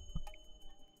next.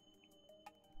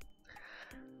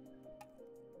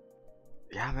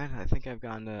 Yeah, man, I think I've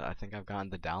gotten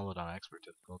the download on expert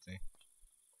difficulty.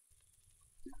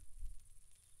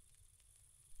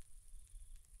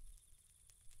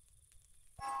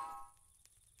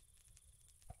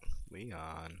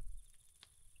 Leon.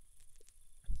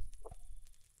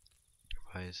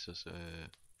 Why is this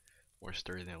more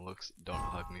sturdy than it looks? Don't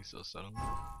hug me so suddenly.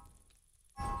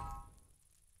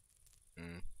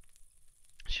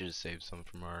 Should have saved some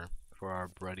from for our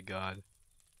bread god.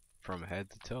 From head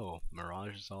to toe.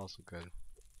 Mirage is also good.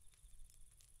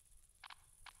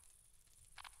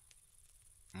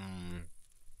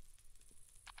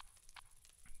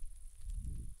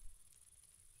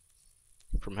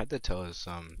 From head to toe is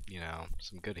some, you know,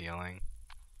 some good healing.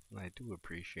 And I do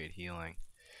appreciate healing.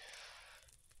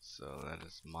 So that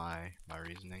is my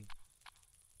reasoning.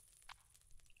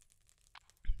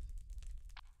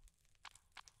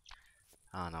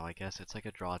 I don't know, I guess it's like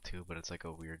a draw 2, but it's like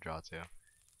a weird draw 2.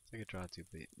 It's like a draw 2,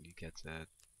 but you get to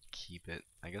keep it.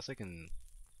 I guess I can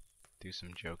do some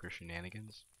Joker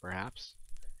shenanigans, perhaps,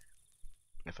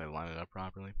 if I line it up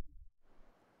properly.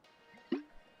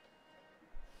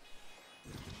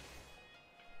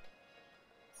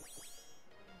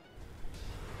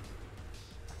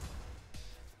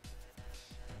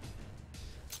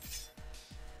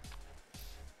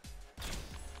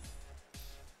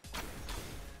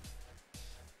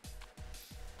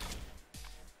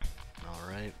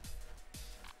 Alright.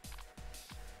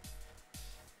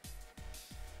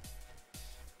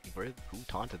 Who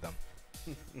taunted them?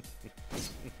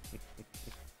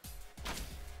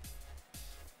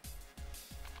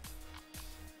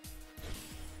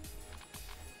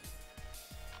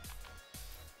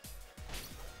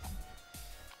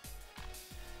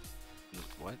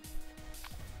 What?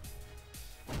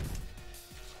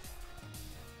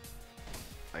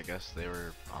 I guess they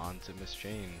were on to Miss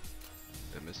Jane.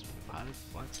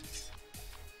 What?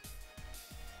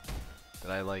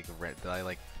 Did I like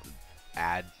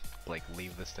add like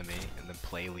leave this to me and then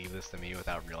play leave this to me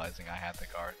without realizing I had the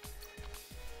card?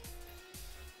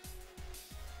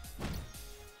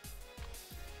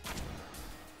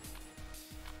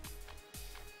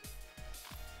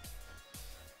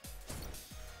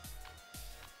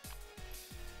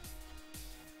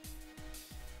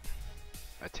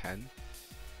 A 10?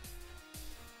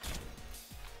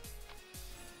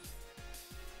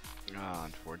 Ah,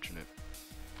 unfortunate.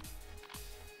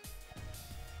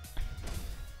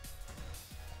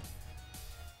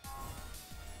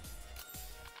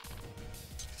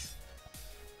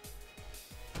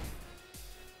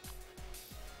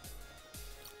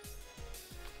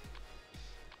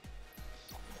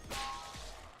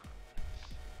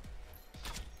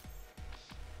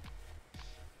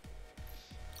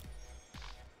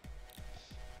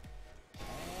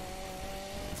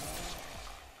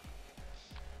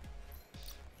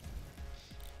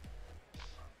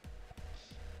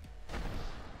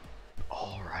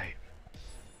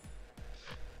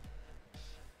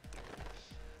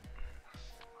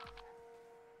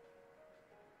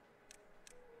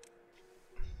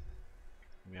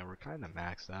 kind of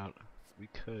maxed out. We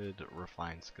could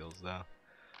refine skills though.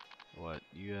 What?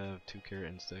 You have 2 carrot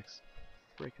and sticks?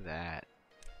 Break that.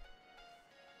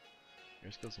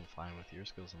 Your skills I'm fine with. Your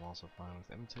skills I'm also fine with.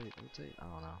 Imitate? I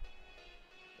don't know.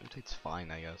 Imitate's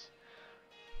fine, I guess.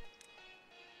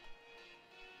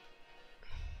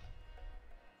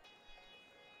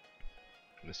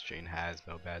 Miss Jane has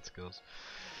no bad skills.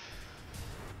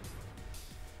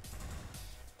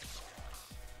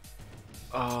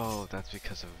 Oh, that's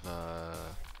because of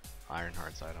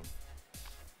Ironheart's item.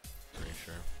 Pretty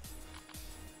sure.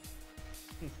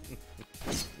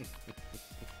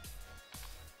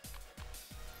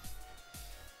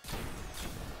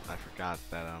 I forgot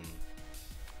that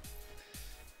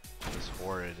this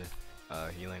horrid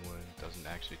healing wound doesn't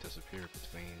actually disappear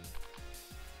between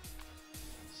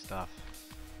stuff.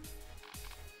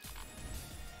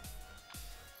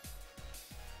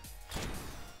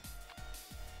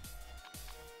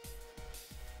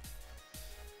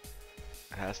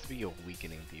 It has to be a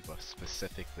weakening debuff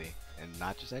specifically, and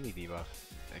not just any debuff.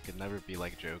 It could never be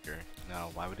like Joker.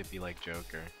 No, why would it be like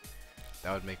Joker?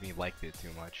 That would make me like it too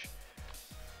much.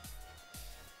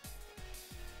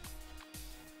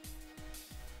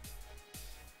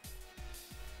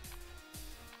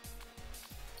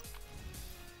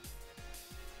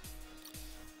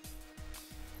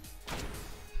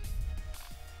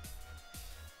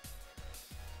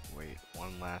 Wait,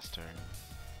 one last turn.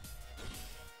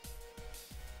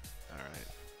 Alright.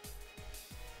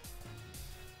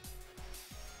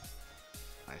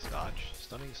 Nice dodge.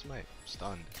 Stunning smite.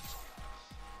 Stunned.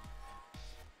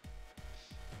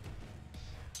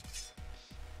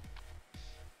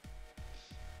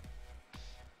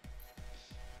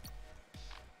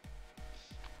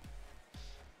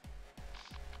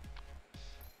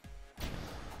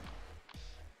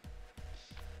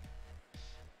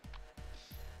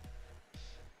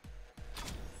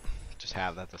 Just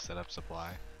have that to set up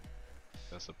supply.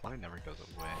 The supply never goes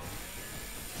away.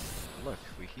 Look,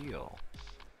 we heal.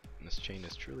 Miss Chain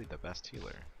is truly the best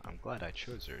healer. I'm glad I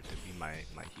chose her to be my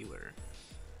healer.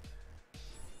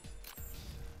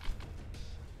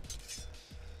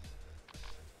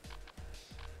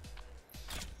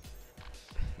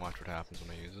 Watch what happens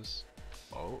when I use this.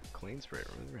 Oh, clean spray.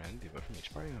 Remove your hand debuff from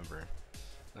each party member.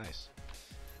 Nice.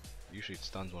 Usually it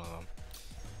stuns one of them.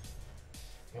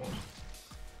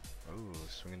 Oh,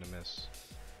 swing and a miss.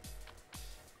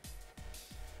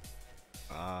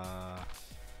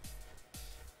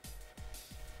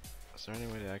 Is there any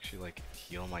way to actually like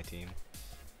heal my team?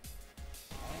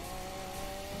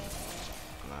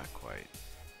 Not quite.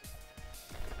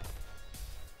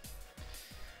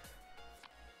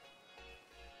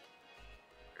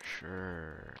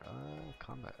 Sure.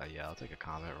 Combat. Yeah, I'll take a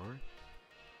combat roar.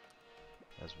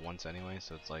 That's once anyway,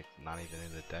 so it's like not even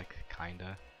in the deck,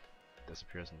 kinda.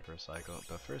 Disappears in the first cycle.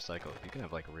 The first cycle, you can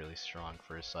have like really strong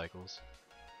first cycles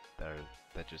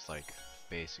that just like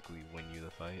basically win you the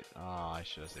fight. Oh, I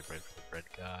should have saved bread for the bread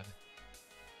god.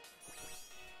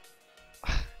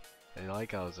 I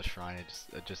like how it was a shrine,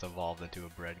 it just evolved into a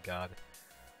bread god.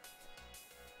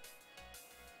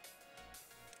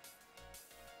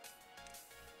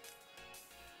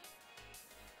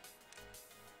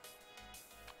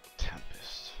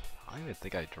 Tempest. I don't even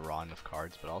think I draw enough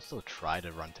cards, but I'll still try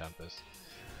to run Tempest.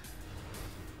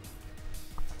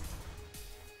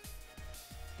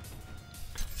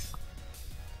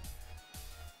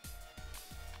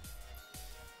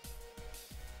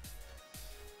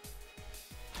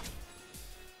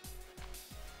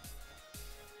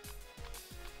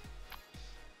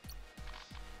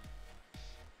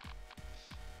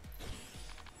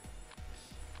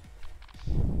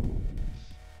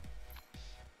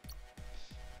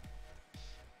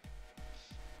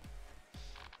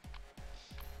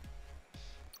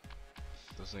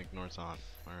 Doesn't ignore on.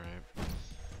 Alright.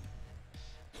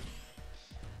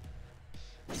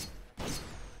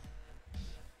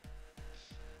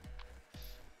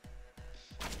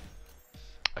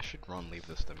 I should leave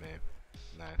this to me.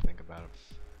 Now I think about it.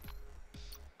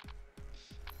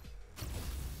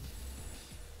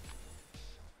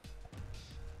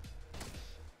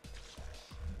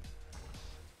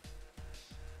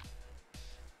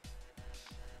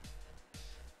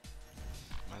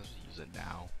 Might as well use it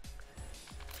now.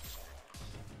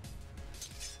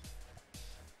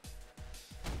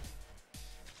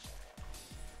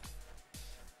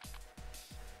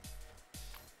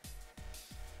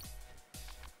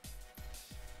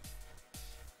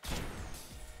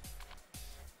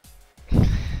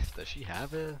 Does she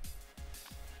have it?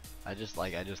 I just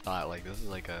thought like this is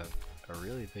like a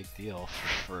really big deal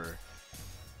for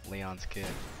Leon's kid.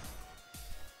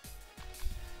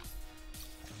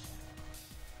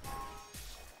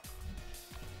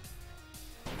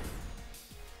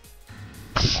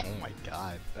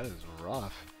 god, that is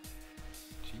rough.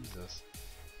 Jesus.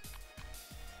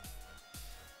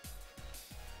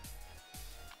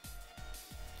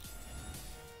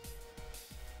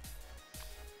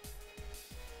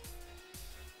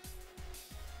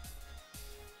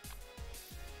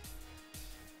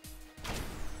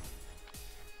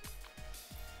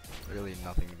 Really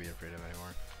nothing to be afraid of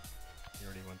anymore. You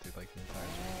already went through like the entire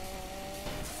screen.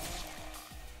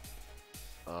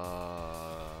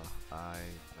 I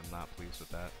am not pleased with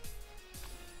that.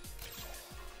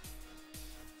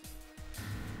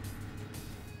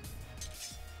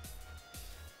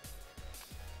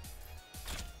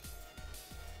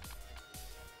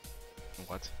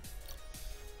 What?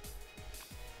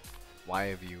 Why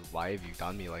have you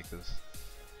done me like this?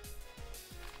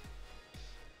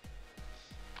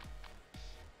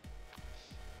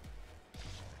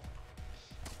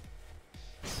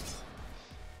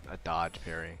 A dodge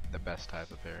parry, the best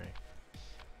type of parry.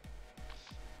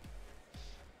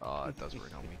 Oh, it does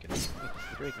work on weakness.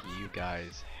 Frick you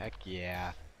guys, heck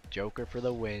yeah. Joker for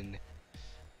the win.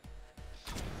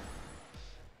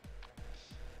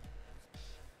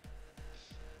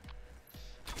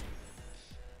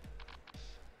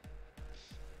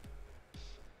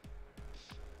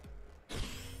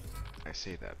 I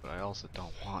say that, but I also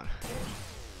don't want.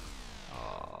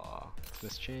 Aww, it's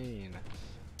Miss Chain.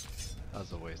 That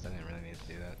was a waste. I didn't really need to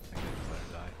do that. I could just let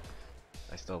her die.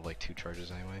 I still have like 2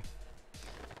 charges anyway.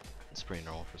 It's pretty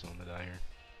normal for someone to die here.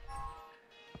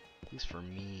 At least for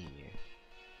me.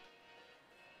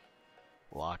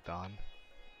 Locked on.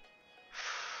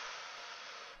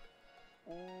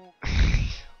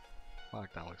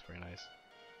 Locked on looks pretty nice.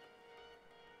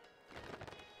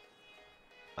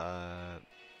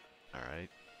 Alright.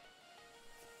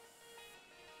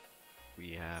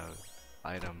 We have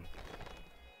item.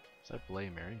 Is that Bloody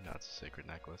Mary? No, it's a sacred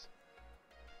necklace.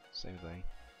 Same thing.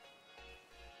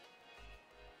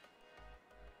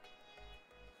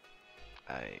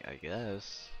 I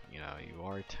guess, you know, you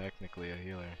are technically a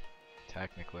healer.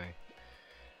 Technically.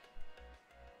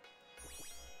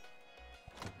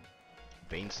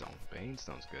 Banestone.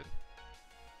 Banestone's good.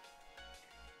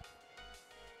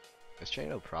 This chain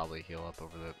will probably heal up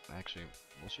over the. Actually,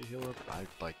 will she heal up?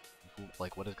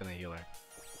 Like what is gonna heal her?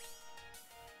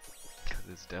 Cause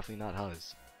it's definitely not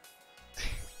hers.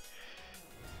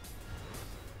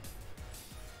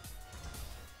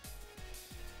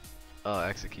 Oh,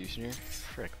 Executioner?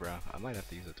 Frick, bro. I might have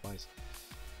to use it twice.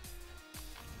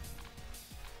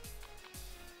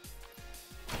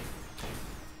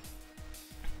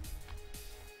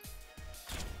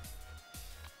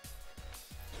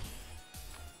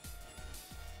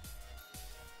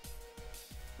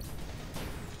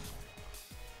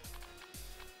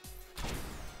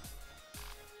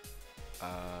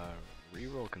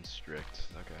 Reroll Constrict.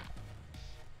 Okay.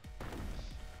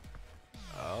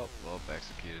 Oh, well,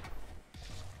 executed.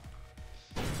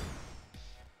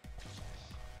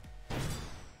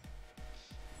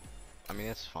 I mean,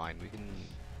 that's fine. We can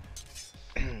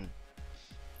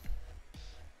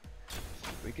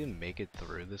we can make it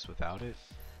through this without it.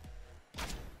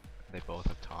 They both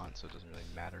have taunt, so it doesn't really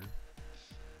matter.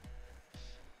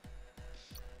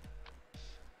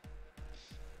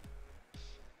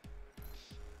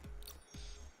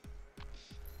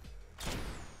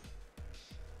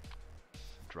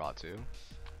 Draw 2.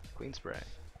 Clean spray.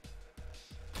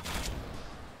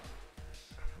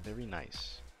 Very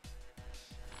nice.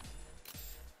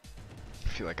 I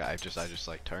feel like I just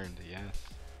like turned, yeah.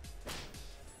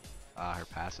 Her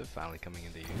passive finally coming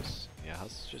into use. Yeah,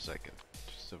 that's just like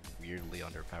a weirdly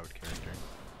underpowered character.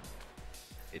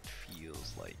 It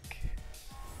feels like.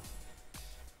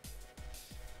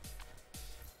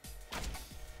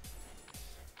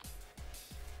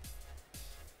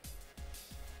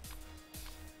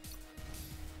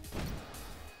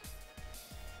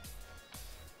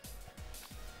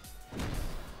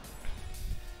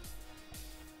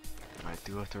 I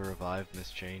do have to revive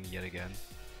Miss Chain yet again.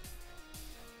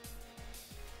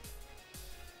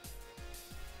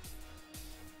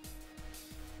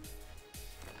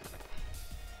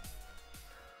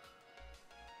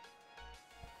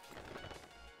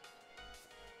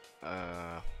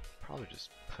 Probably just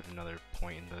put another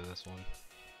point into this one.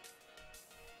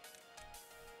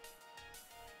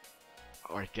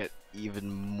 Or get even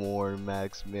more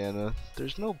max mana.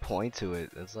 There's no point to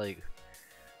it. It's like,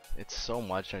 it's so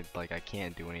much, I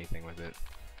can't do anything with it.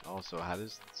 Also, how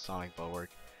does Sonic Bow work?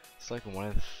 It's like one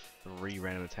of 3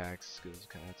 random attacks goes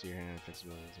connected to your hand and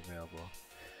flexibility is available.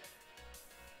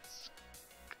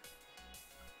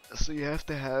 So you have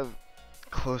to have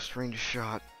close range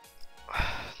shot,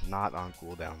 not on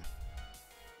cooldown.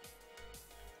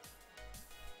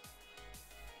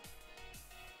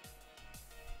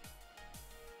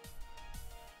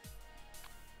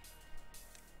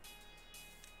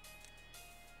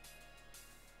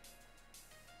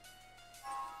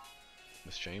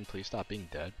 Miss Jane, please stop being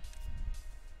dead.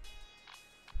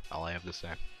 All I have to say.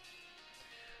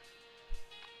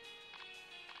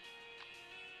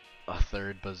 A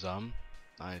third Bazum?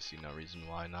 I see no reason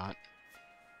why not.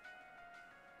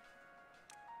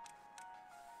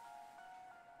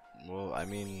 Well, I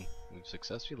mean, we've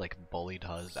successfully like bullied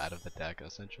Huz out of the deck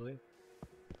essentially,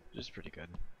 which is pretty good.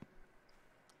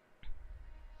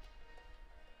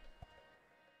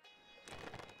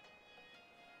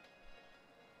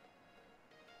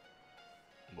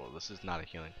 Well, this is not a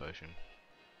healing potion.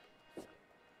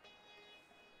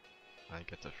 I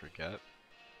get to forget.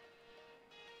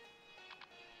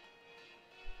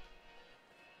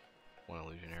 One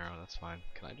illusion arrow, that's fine.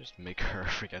 Can I just make her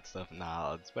forget stuff?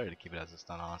 Nah, it's better to keep it as a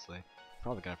stun, honestly.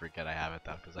 Probably gonna forget I have it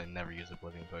though, because I never use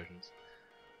oblivion potions.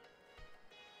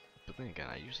 But then again,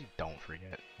 I usually don't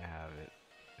forget I have it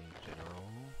in general.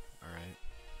 Alright.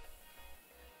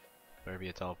 Better be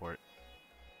a teleport.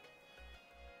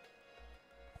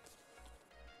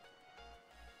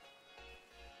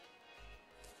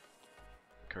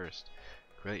 Cursed.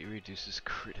 Greatly reduces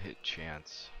crit hit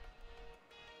chance.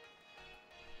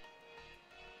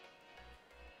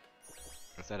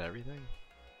 Is that everything?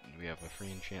 We have a free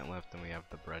enchant left, and we have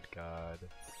the bread god.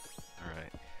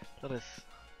 Alright. Let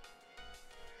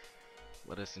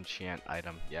us enchant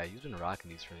item. Yeah, you've been rocking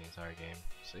these for the entire game.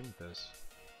 Same with this.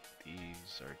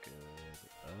 These are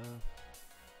good.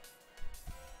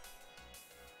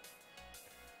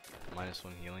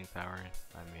 -1 healing power.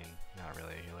 I mean, not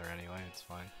really a healer anyway, it's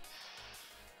fine.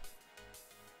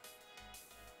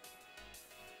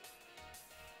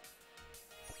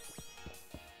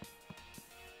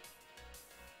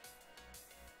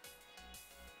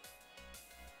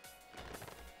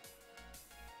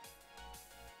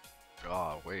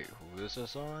 Oh, wait, who is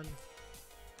this on?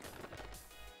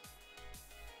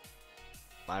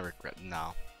 I regret.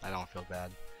 No, I don't feel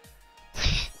bad.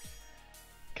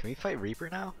 Can we fight Reaper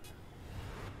now?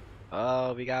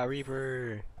 Oh, we got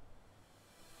Reaper!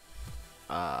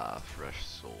 Fresh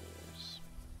souls.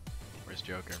 Where's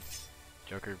Joker?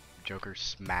 Joker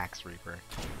smacks Reaper.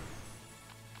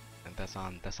 And that's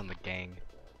on the gang.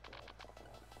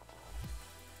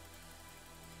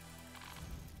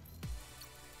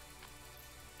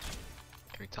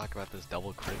 Can we talk about this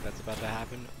double crit that's about to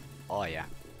happen? Oh yeah.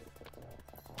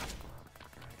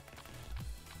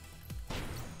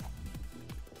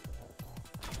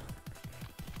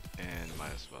 And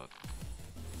might as well.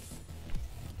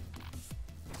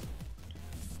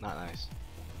 Not nice.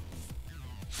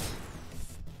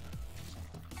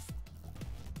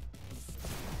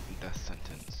 Death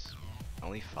sentence.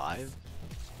 Only 5?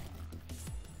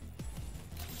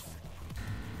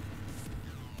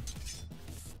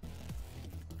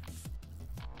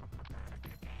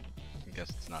 I guess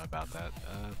it's not about that.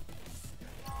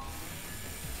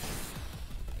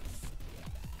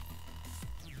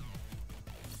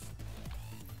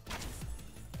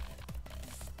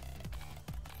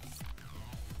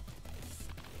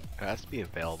 It has to be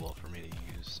available for me to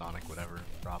use Sonic whatever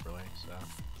properly, so.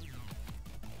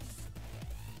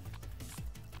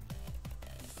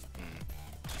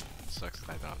 Sucks that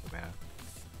I don't have the mana.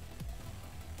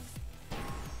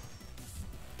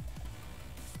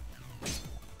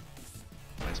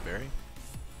 Nice berry.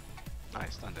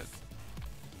 Nice, stunned it.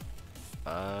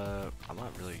 I'm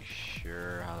not really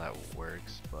sure how that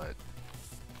works, but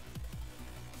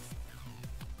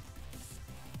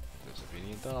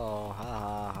disobedient doll. Ha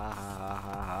ha ha ha ha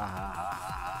ha ha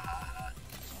ha.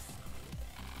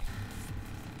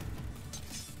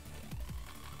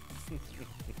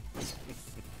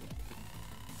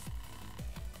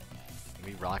 Can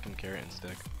we rock him carrot and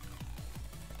stick?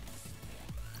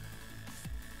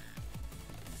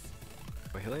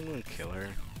 But healing won't kill her.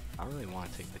 I don't really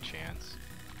want to take the chance.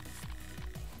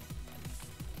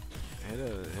 Hit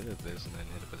a this and then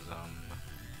hit a bazum.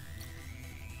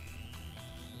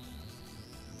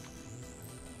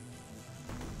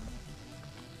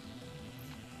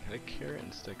 Hit a carrot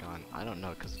and stick on. I don't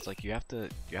know, cause it's like you have to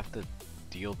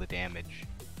deal the damage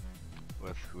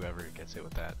with whoever gets hit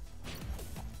with that,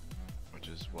 which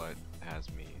is what has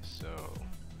me so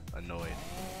annoyed.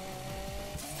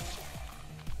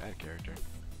 Bad character.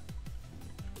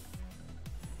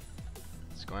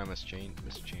 Squire Miss Jane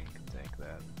can take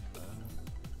that.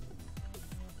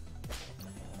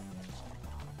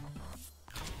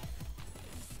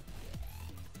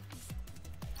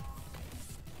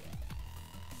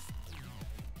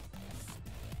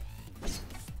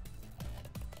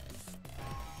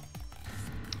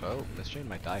 Oh, Miss Jane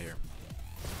might die here.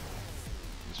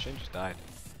 Miss Jane just died.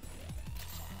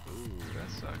 Ooh, that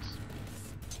sucks.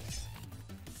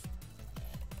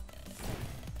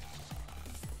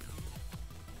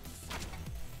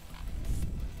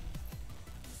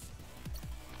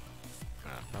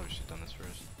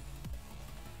 first.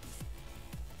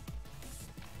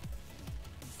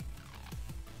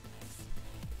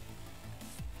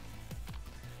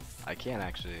 I can't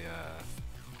actually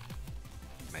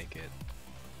make it.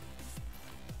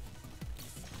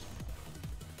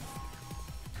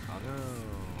 Oh no!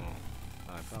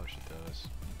 Oh, I probably should do this.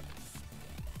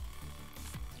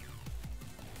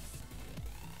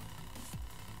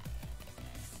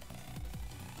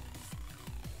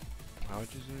 How much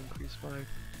is it increase by?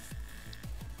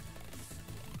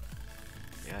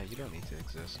 Yeah, you don't need to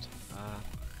exist.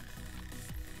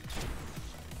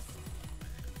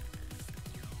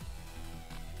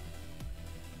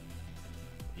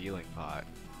 Healing pot.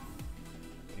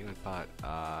 Healing pot,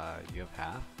 you have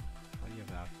half? Why do you have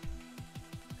half?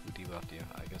 Who debuffed you?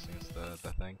 I guess it's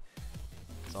the thing.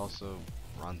 Let's also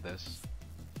run this.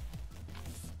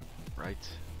 Right?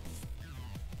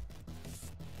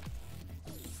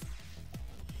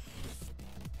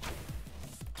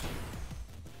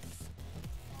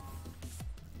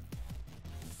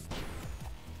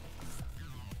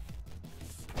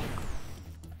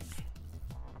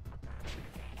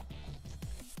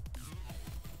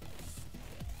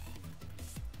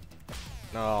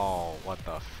 No, what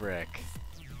the frick?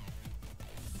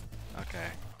 Okay.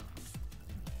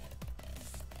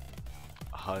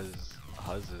 Huz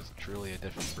is truly a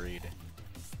different breed.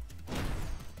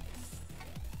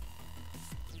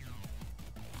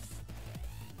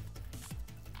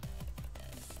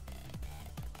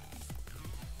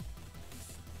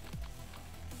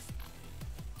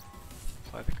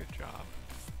 Play the good job.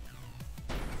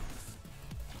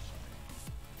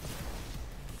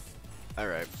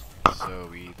 Alright, so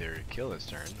we either kill this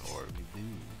turn or we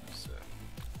lose.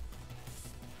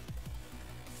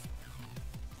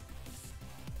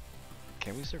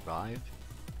 Can we survive?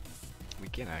 We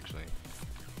can actually.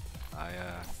 I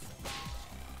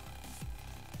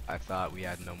thought we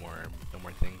had no more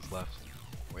things left.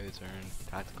 Wait a turn.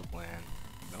 Tactical plan.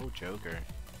 No Joker.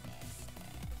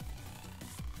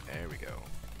 There we go.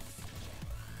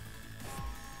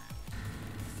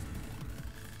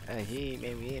 He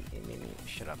made me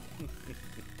shut up.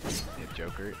 Hit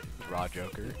Joker, draw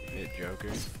Joker, hit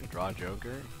Joker, draw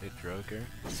Joker, hit Joker,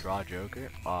 draw Joker.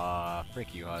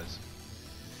 Frick you, Huz.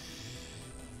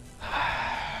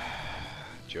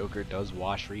 Joker does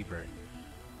wash Reaper.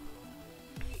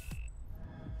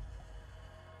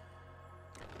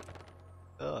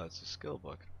 Oh, it's a skill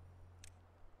book.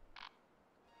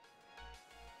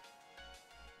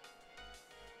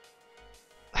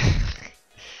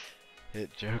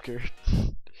 Hit Joker.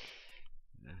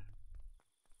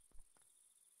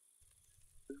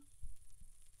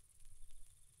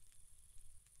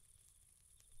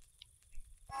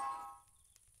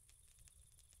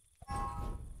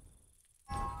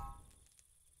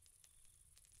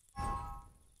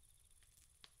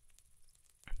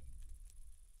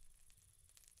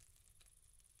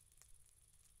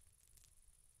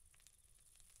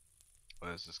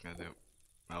 What is this gonna do?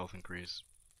 Health increase.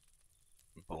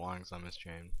 Belongs on this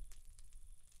chain.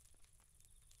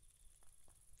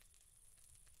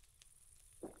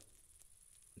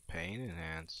 Pain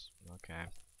enhance. Okay.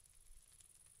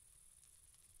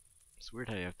 It's weird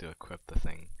how you have to equip the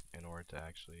thing in order to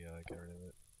actually get rid of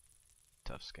it.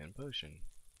 Tough skin potion.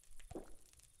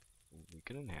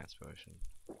 Weaken enhance potion.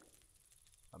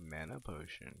 A mana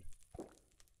potion.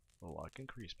 A luck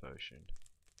increase potion.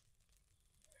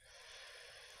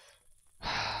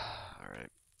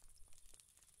 Alright.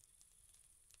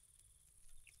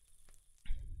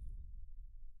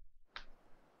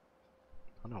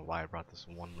 I don't know why I brought this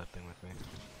one lifting with me.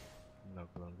 No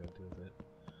clue what I'm gonna do with it.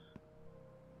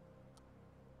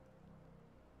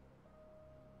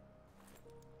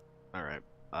 Alright.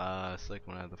 Select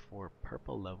one out of the 4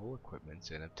 purple level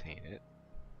equipments and obtain it.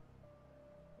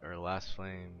 Or last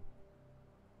flame.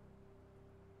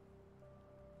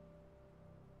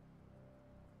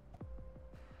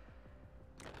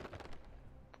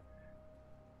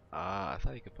 I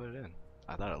thought you could put it in.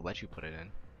 I thought it let you put it in.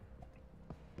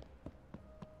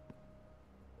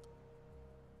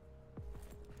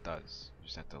 It does. You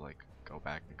just have to like go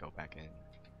back and go back in.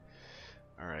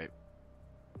 Alright.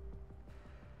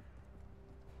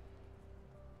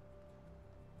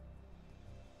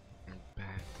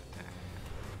 Back to that.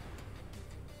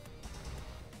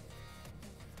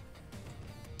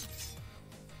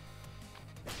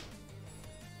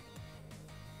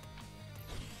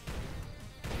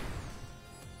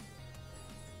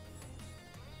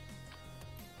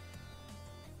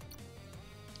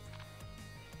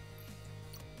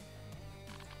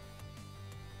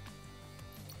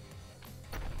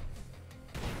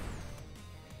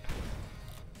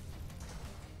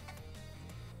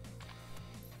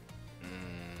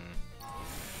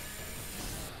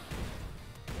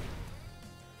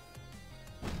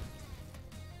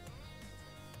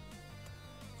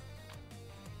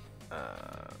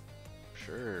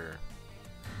 Sure.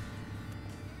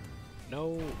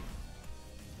 No.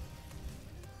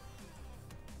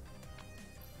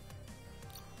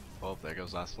 Well, there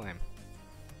goes last flame.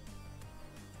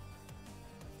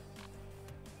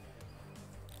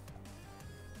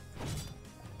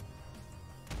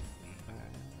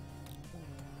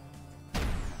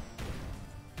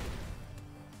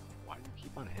 Why do you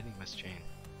keep on hitting this chain?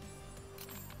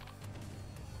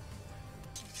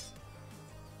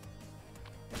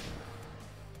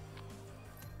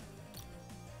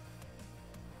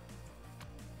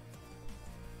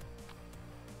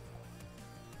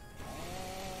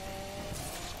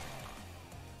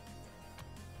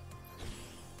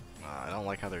 I don't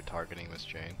like how they're targeting this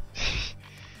chain.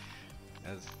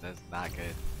 That's not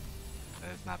good.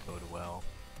 That does not bode well.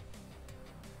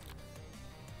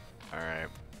 Alright,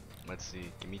 let's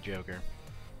see. Give me Joker.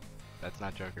 That's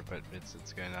not Joker, but it's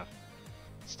good enough.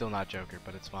 Still not Joker,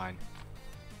 but it's fine.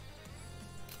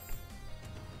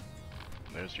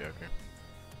 There's Joker.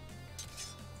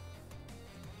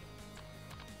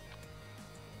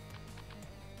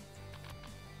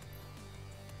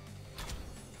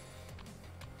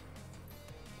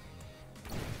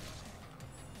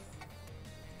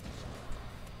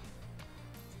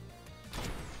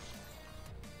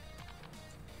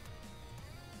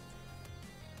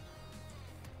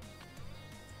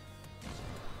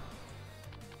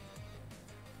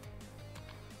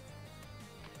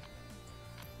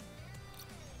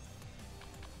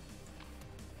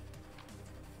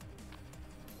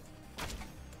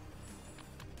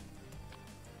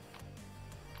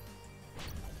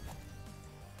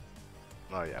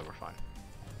 Oh yeah, we're fine.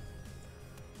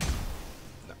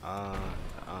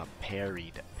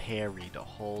 Parried,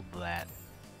 hold that.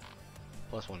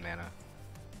 +1 mana.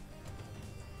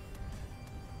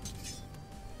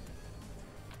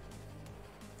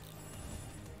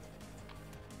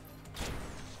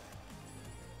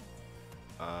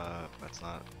 That's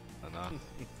not enough.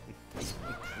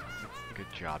 Good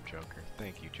job, Joker.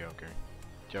 Thank you, Joker.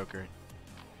 Joker,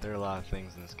 there are a lot of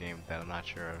things in this game that I'm not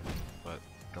sure of, but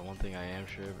the one thing I am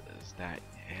sure of is that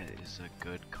it is a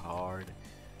good card.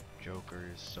 Joker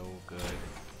is so good.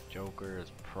 Joker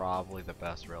is probably the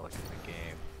best relic in the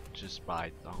game. Just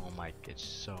by, oh my, it's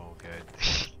so good.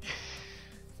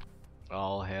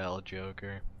 All hail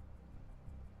Joker.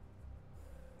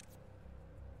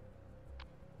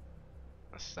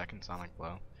 A second Sonic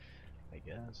Blow, I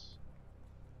guess.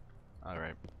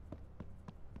 Alright.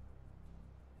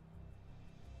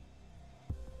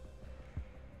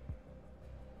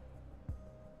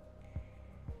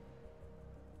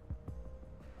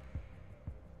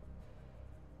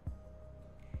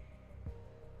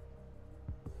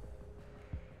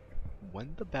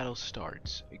 When the battle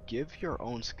starts, give your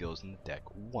own skills in the deck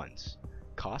once.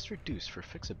 Cost reduced for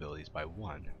fix abilities by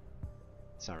 1.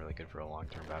 It's not really good for a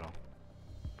long-term battle,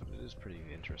 but it is pretty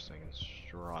interesting and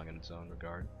strong in its own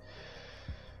regard.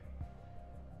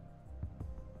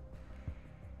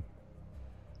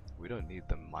 We don't need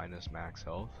the minus max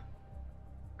health,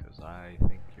 because I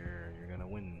think you're gonna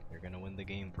win. You're gonna win the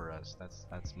game for us.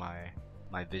 That's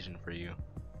my vision for you,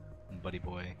 buddy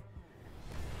boy.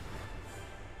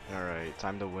 Alright,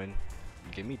 time to win.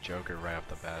 Give me Joker right off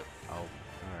the bat. Oh,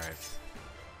 alright.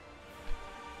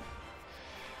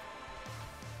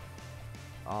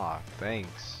 Aw,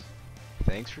 thanks.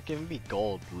 Thanks for giving me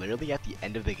gold literally at the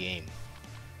end of the game.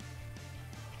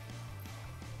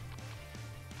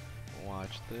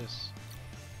 Watch this.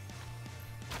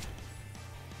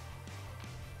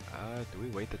 Do we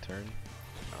wait the turn?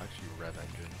 I'll actually rev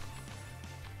engine.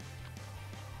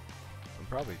 I'll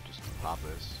probably just pop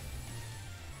this.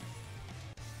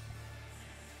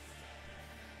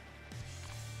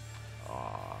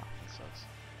 Aw, that sucks.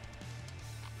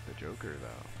 The Joker,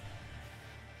 though.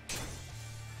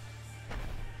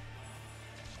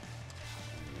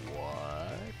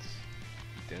 What?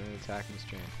 Didn't attack this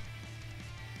chain.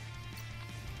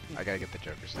 I gotta get the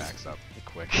Joker stacks up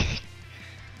quick.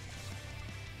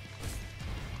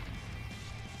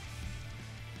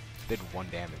 Did 1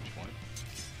 damage. What?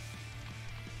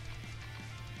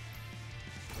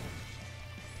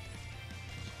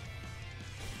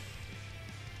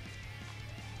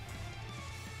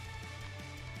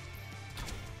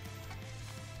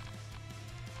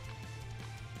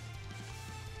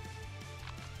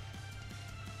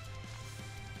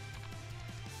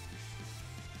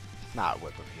 Not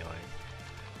whip of healing.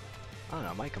 I don't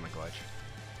know, it might come in clutch.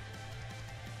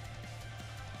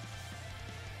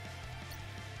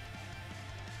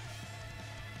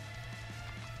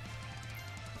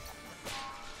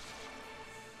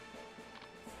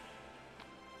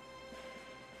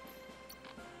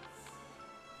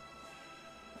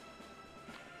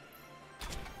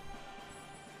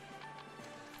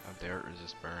 Dare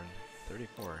resist burn.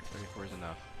 34. 34 is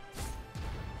enough.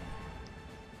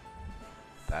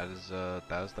 That is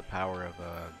the power of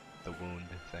the wound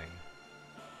thing.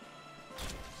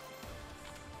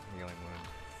 Healing wound.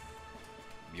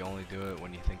 You only do it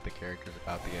when you think the character's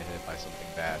about to get hit by something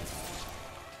bad.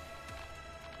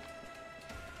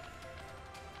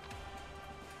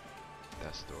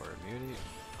 Death Door immunity.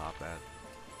 Pop that.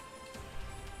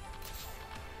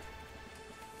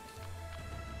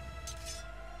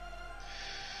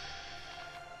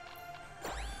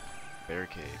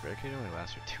 Barricade. Barricade only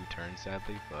lasts for 2 turns,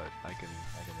 sadly, but I can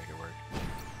make it work.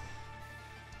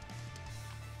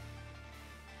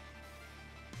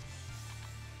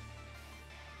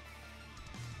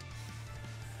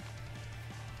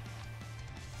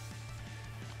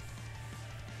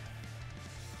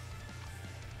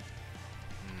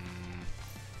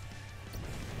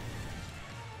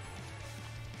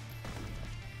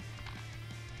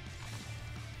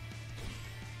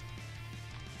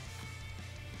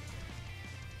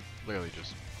 Literally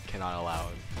just cannot allow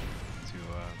it to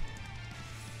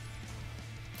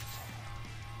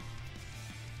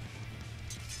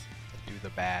do the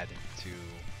bad to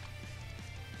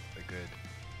the good.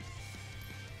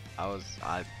 I'm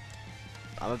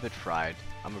a bit fried.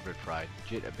 I'm a bit fried.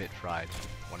 Jit a bit fried,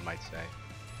 one might say.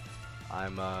 I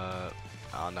don't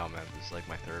know, man. This is like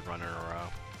my 3rd run in a row.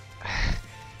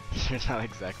 You're not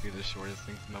exactly the shortest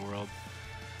things in the world.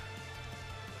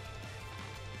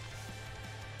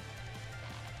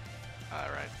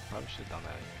 Alright, probably should have done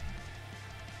that anyway.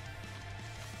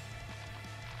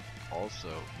 Also,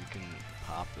 you can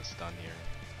pop the stun here.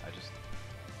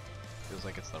 Feels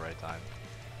like it's the right time.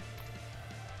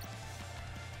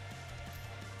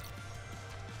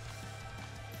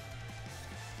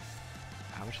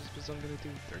 How much is this stun gonna do?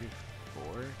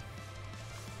 34?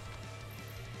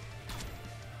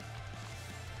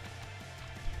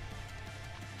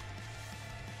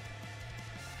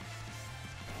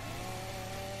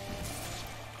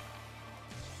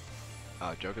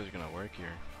 Oh, Joker's gonna work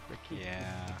here. Frick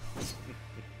yeah.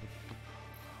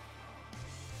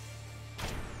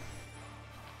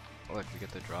 Look, we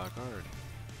get to draw a card.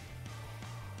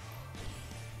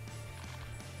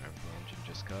 Grab the engine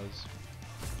just cuz.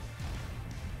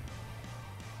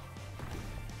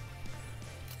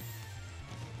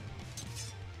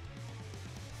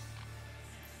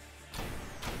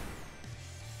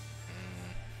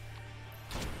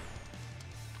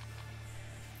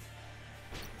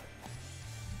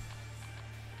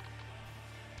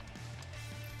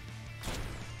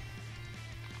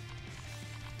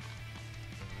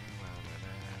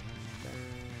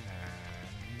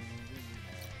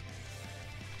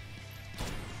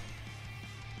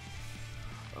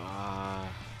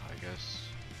 I guess.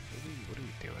 What do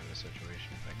we do in this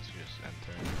situation? I guess we just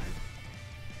enter.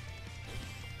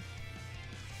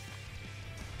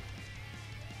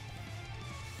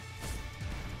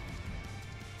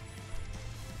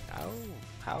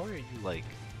 How are you like?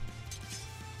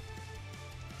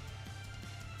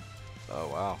 Oh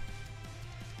wow.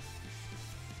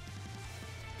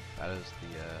 That is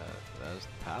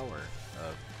the power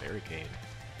of barricade.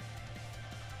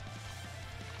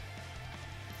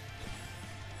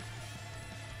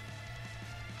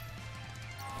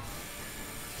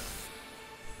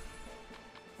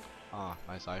 Ah,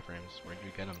 nice iframes. Where'd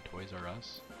you get them? Toys R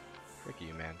Us? Frick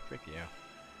you, man. Frick you.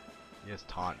 He has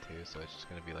taunt too, so it's just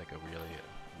gonna be like a really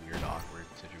weird, awkward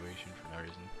situation for no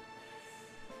reason.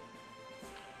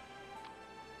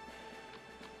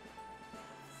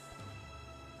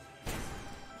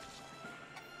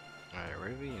 Alright, we're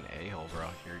being an a-hole, bro.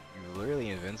 You're literally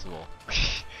invincible.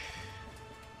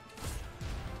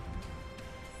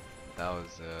 That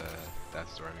was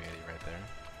Death Door immunity right there.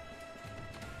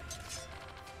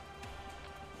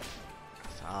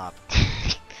 Stop.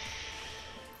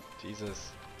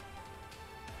 Jesus.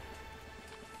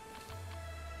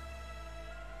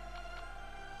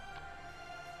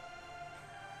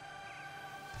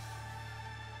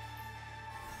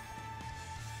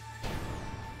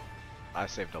 I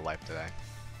saved a life today.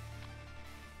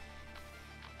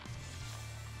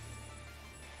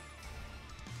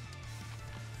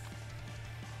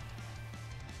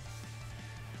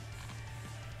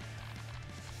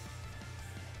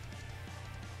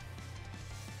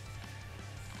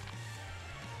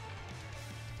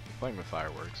 Playing with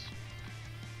fireworks.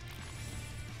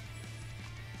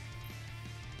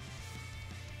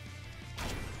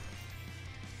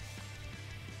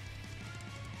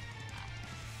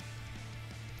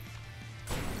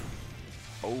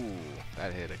 Oh,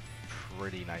 that hit a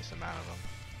pretty nice amount of them.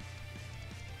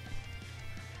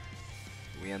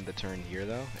 We end the turn here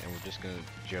though, and we're just gonna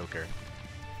Joker.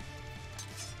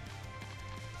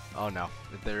 Oh no,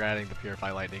 they're adding the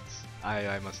Purify Lightnings.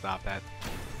 I must stop that.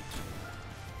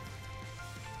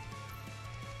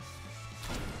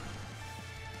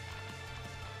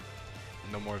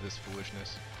 No more of this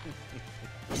foolishness.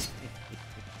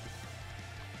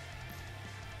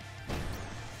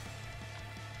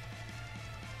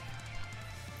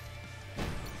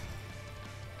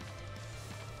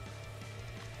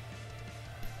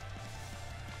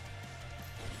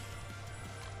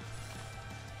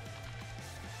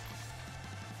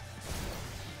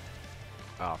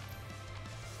 Oh.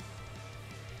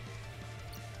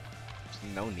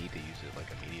 There's no need to use it like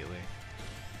immediately.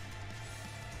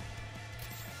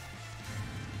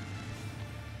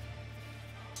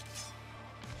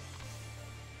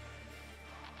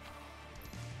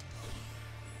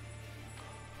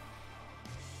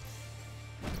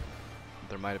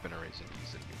 There might have been a reason to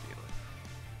use it immediately.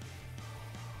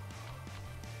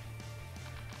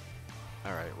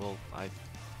 Alright, well, I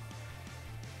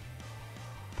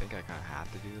think I kind of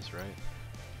have to do this, right?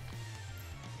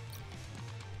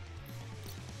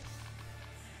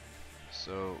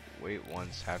 So, wait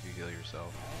once, have you heal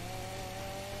yourself.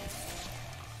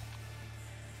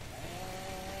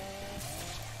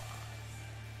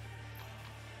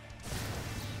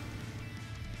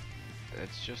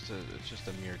 It's just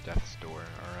a mere death's door,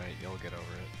 alright? You'll get over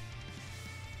it.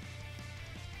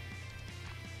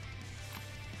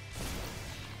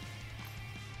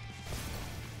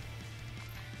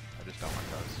 I just don't want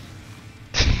those.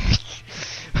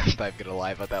 I'm not gonna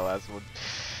lie about that last one.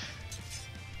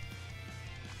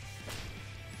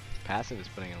 Passive is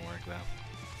putting in work though.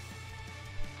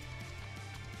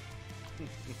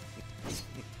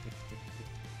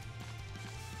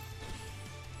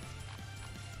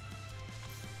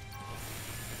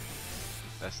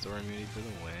 Best door immunity for the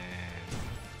win.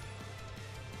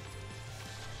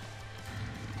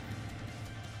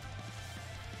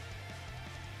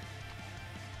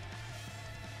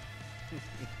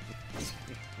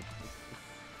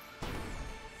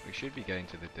 We should be getting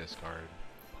to the discard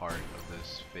part of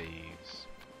this phase,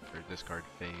 or discard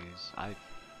phase.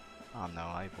 Oh no,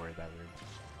 I worded that weird.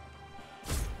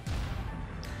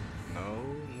 No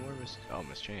more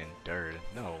Miss Chain, dirt.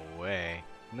 No way.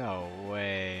 No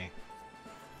way.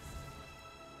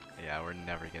 Yeah, we're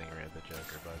never getting rid of the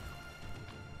Joker, bud.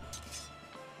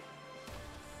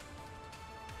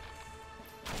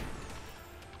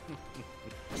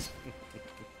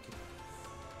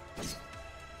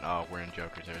 Oh, we're in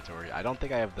Joker territory. I don't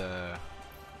think I have the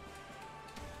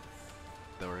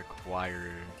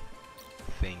required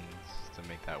things to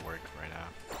make that work right now.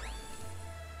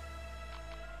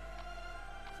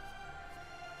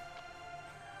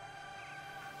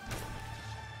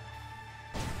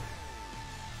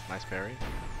 Nice parry.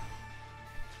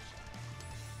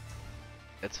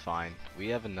 It's fine. We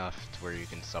have enough to where you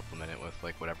can supplement it with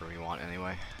like whatever we want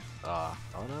anyway. Oh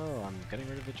no, I'm getting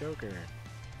rid of the Joker.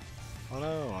 Oh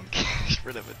no, I'm getting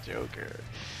rid of a Joker.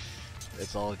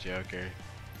 It's all Joker.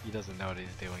 He doesn't know what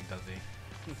he's doing, does he?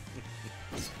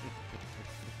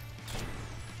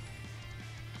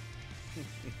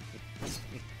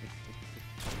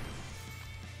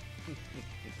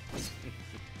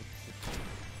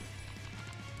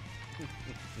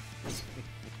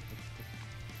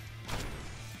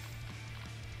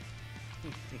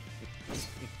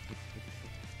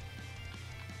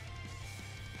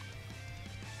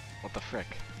 What the frick?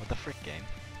 What the frick, game?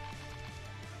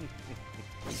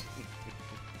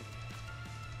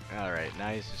 Alright, now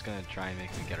he's just gonna try and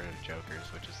make me get rid of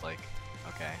Jokers, which is like,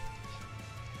 okay.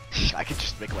 I could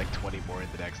just make like 20 more in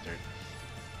the next turn.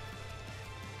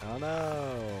 Oh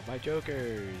no, my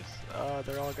Jokers! Oh,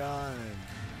 they're all gone!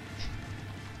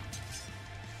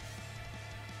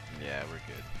 Yeah, we're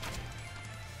good.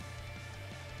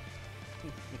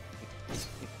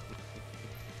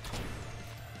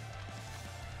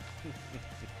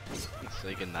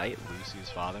 Say goodnight, Lucy's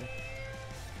father.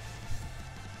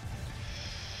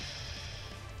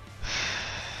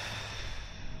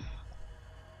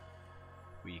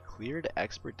 We cleared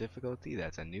expert difficulty,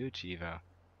 that's a new achievo.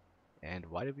 And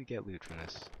why did we get loot from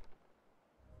this?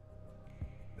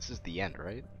 This is the end,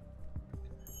 right?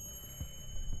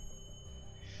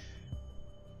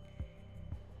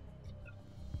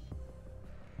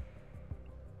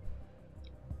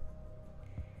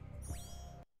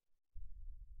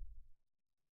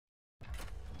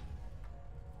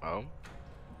 Oh?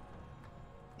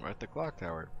 We're at the clock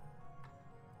tower.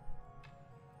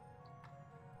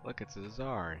 Look, it's a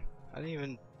Czar. I didn't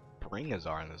even bring a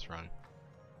Czar in this run.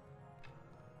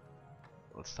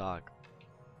 Let's talk.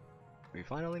 We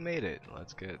finally made it.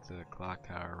 Let's get to the clock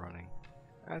tower running.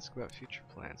 Ask about future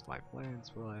plans. My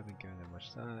plans? Well, I haven't given them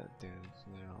much thought.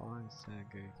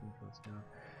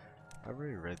 I've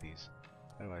already read these.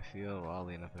 How do I feel? Well,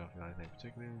 oddly enough, I don't feel anything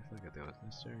particularly. I feel like I deal with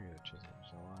necessary.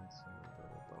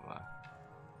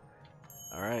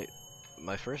 Alright.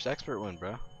 My first expert win,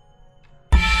 bro.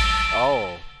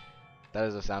 Oh, that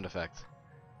is a sound effect.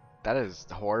 That is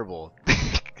horrible.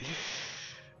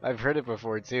 I've heard it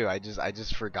before too. I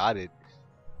just forgot it.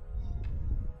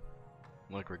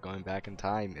 Look, we're going back in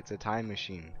time. It's a time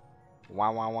machine.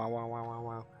 Wow, wow, wow, wow, wow, wow,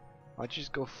 wow. Why don't you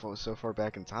just go so far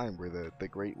back in time where the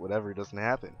great whatever doesn't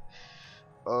happen?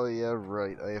 Oh yeah,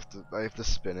 right. I have to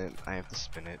spin it. I have to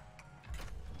spin it.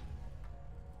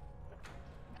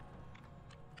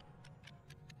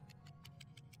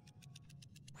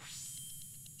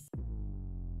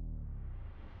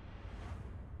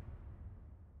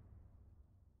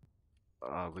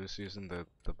 Lucy's in the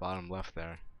bottom left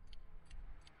there.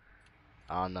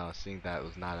 Oh no, seeing that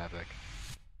was not epic.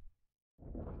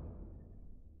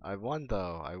 I won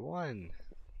though. I won.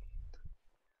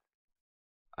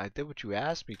 I did what you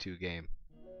asked me to, game.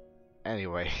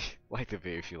 Anyway, like the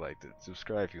video if you liked it.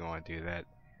 Subscribe if you want to do that.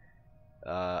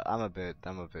 I'm a bit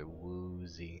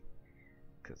woozy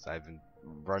because I've been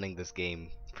running this game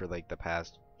for like the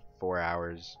past 4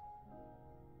 hours.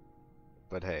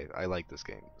 But hey, I like this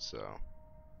game, so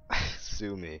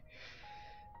sue me.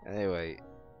 Anyway,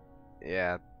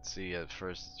 yeah. See ya.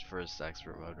 First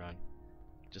expert mode run.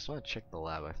 Just want to check the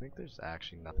lab. I think there's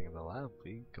actually nothing in the lab.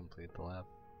 We completed the lab.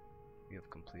 We have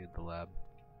completed the lab.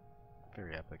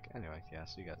 Very epic. Anyway, yeah.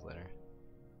 See you guys later.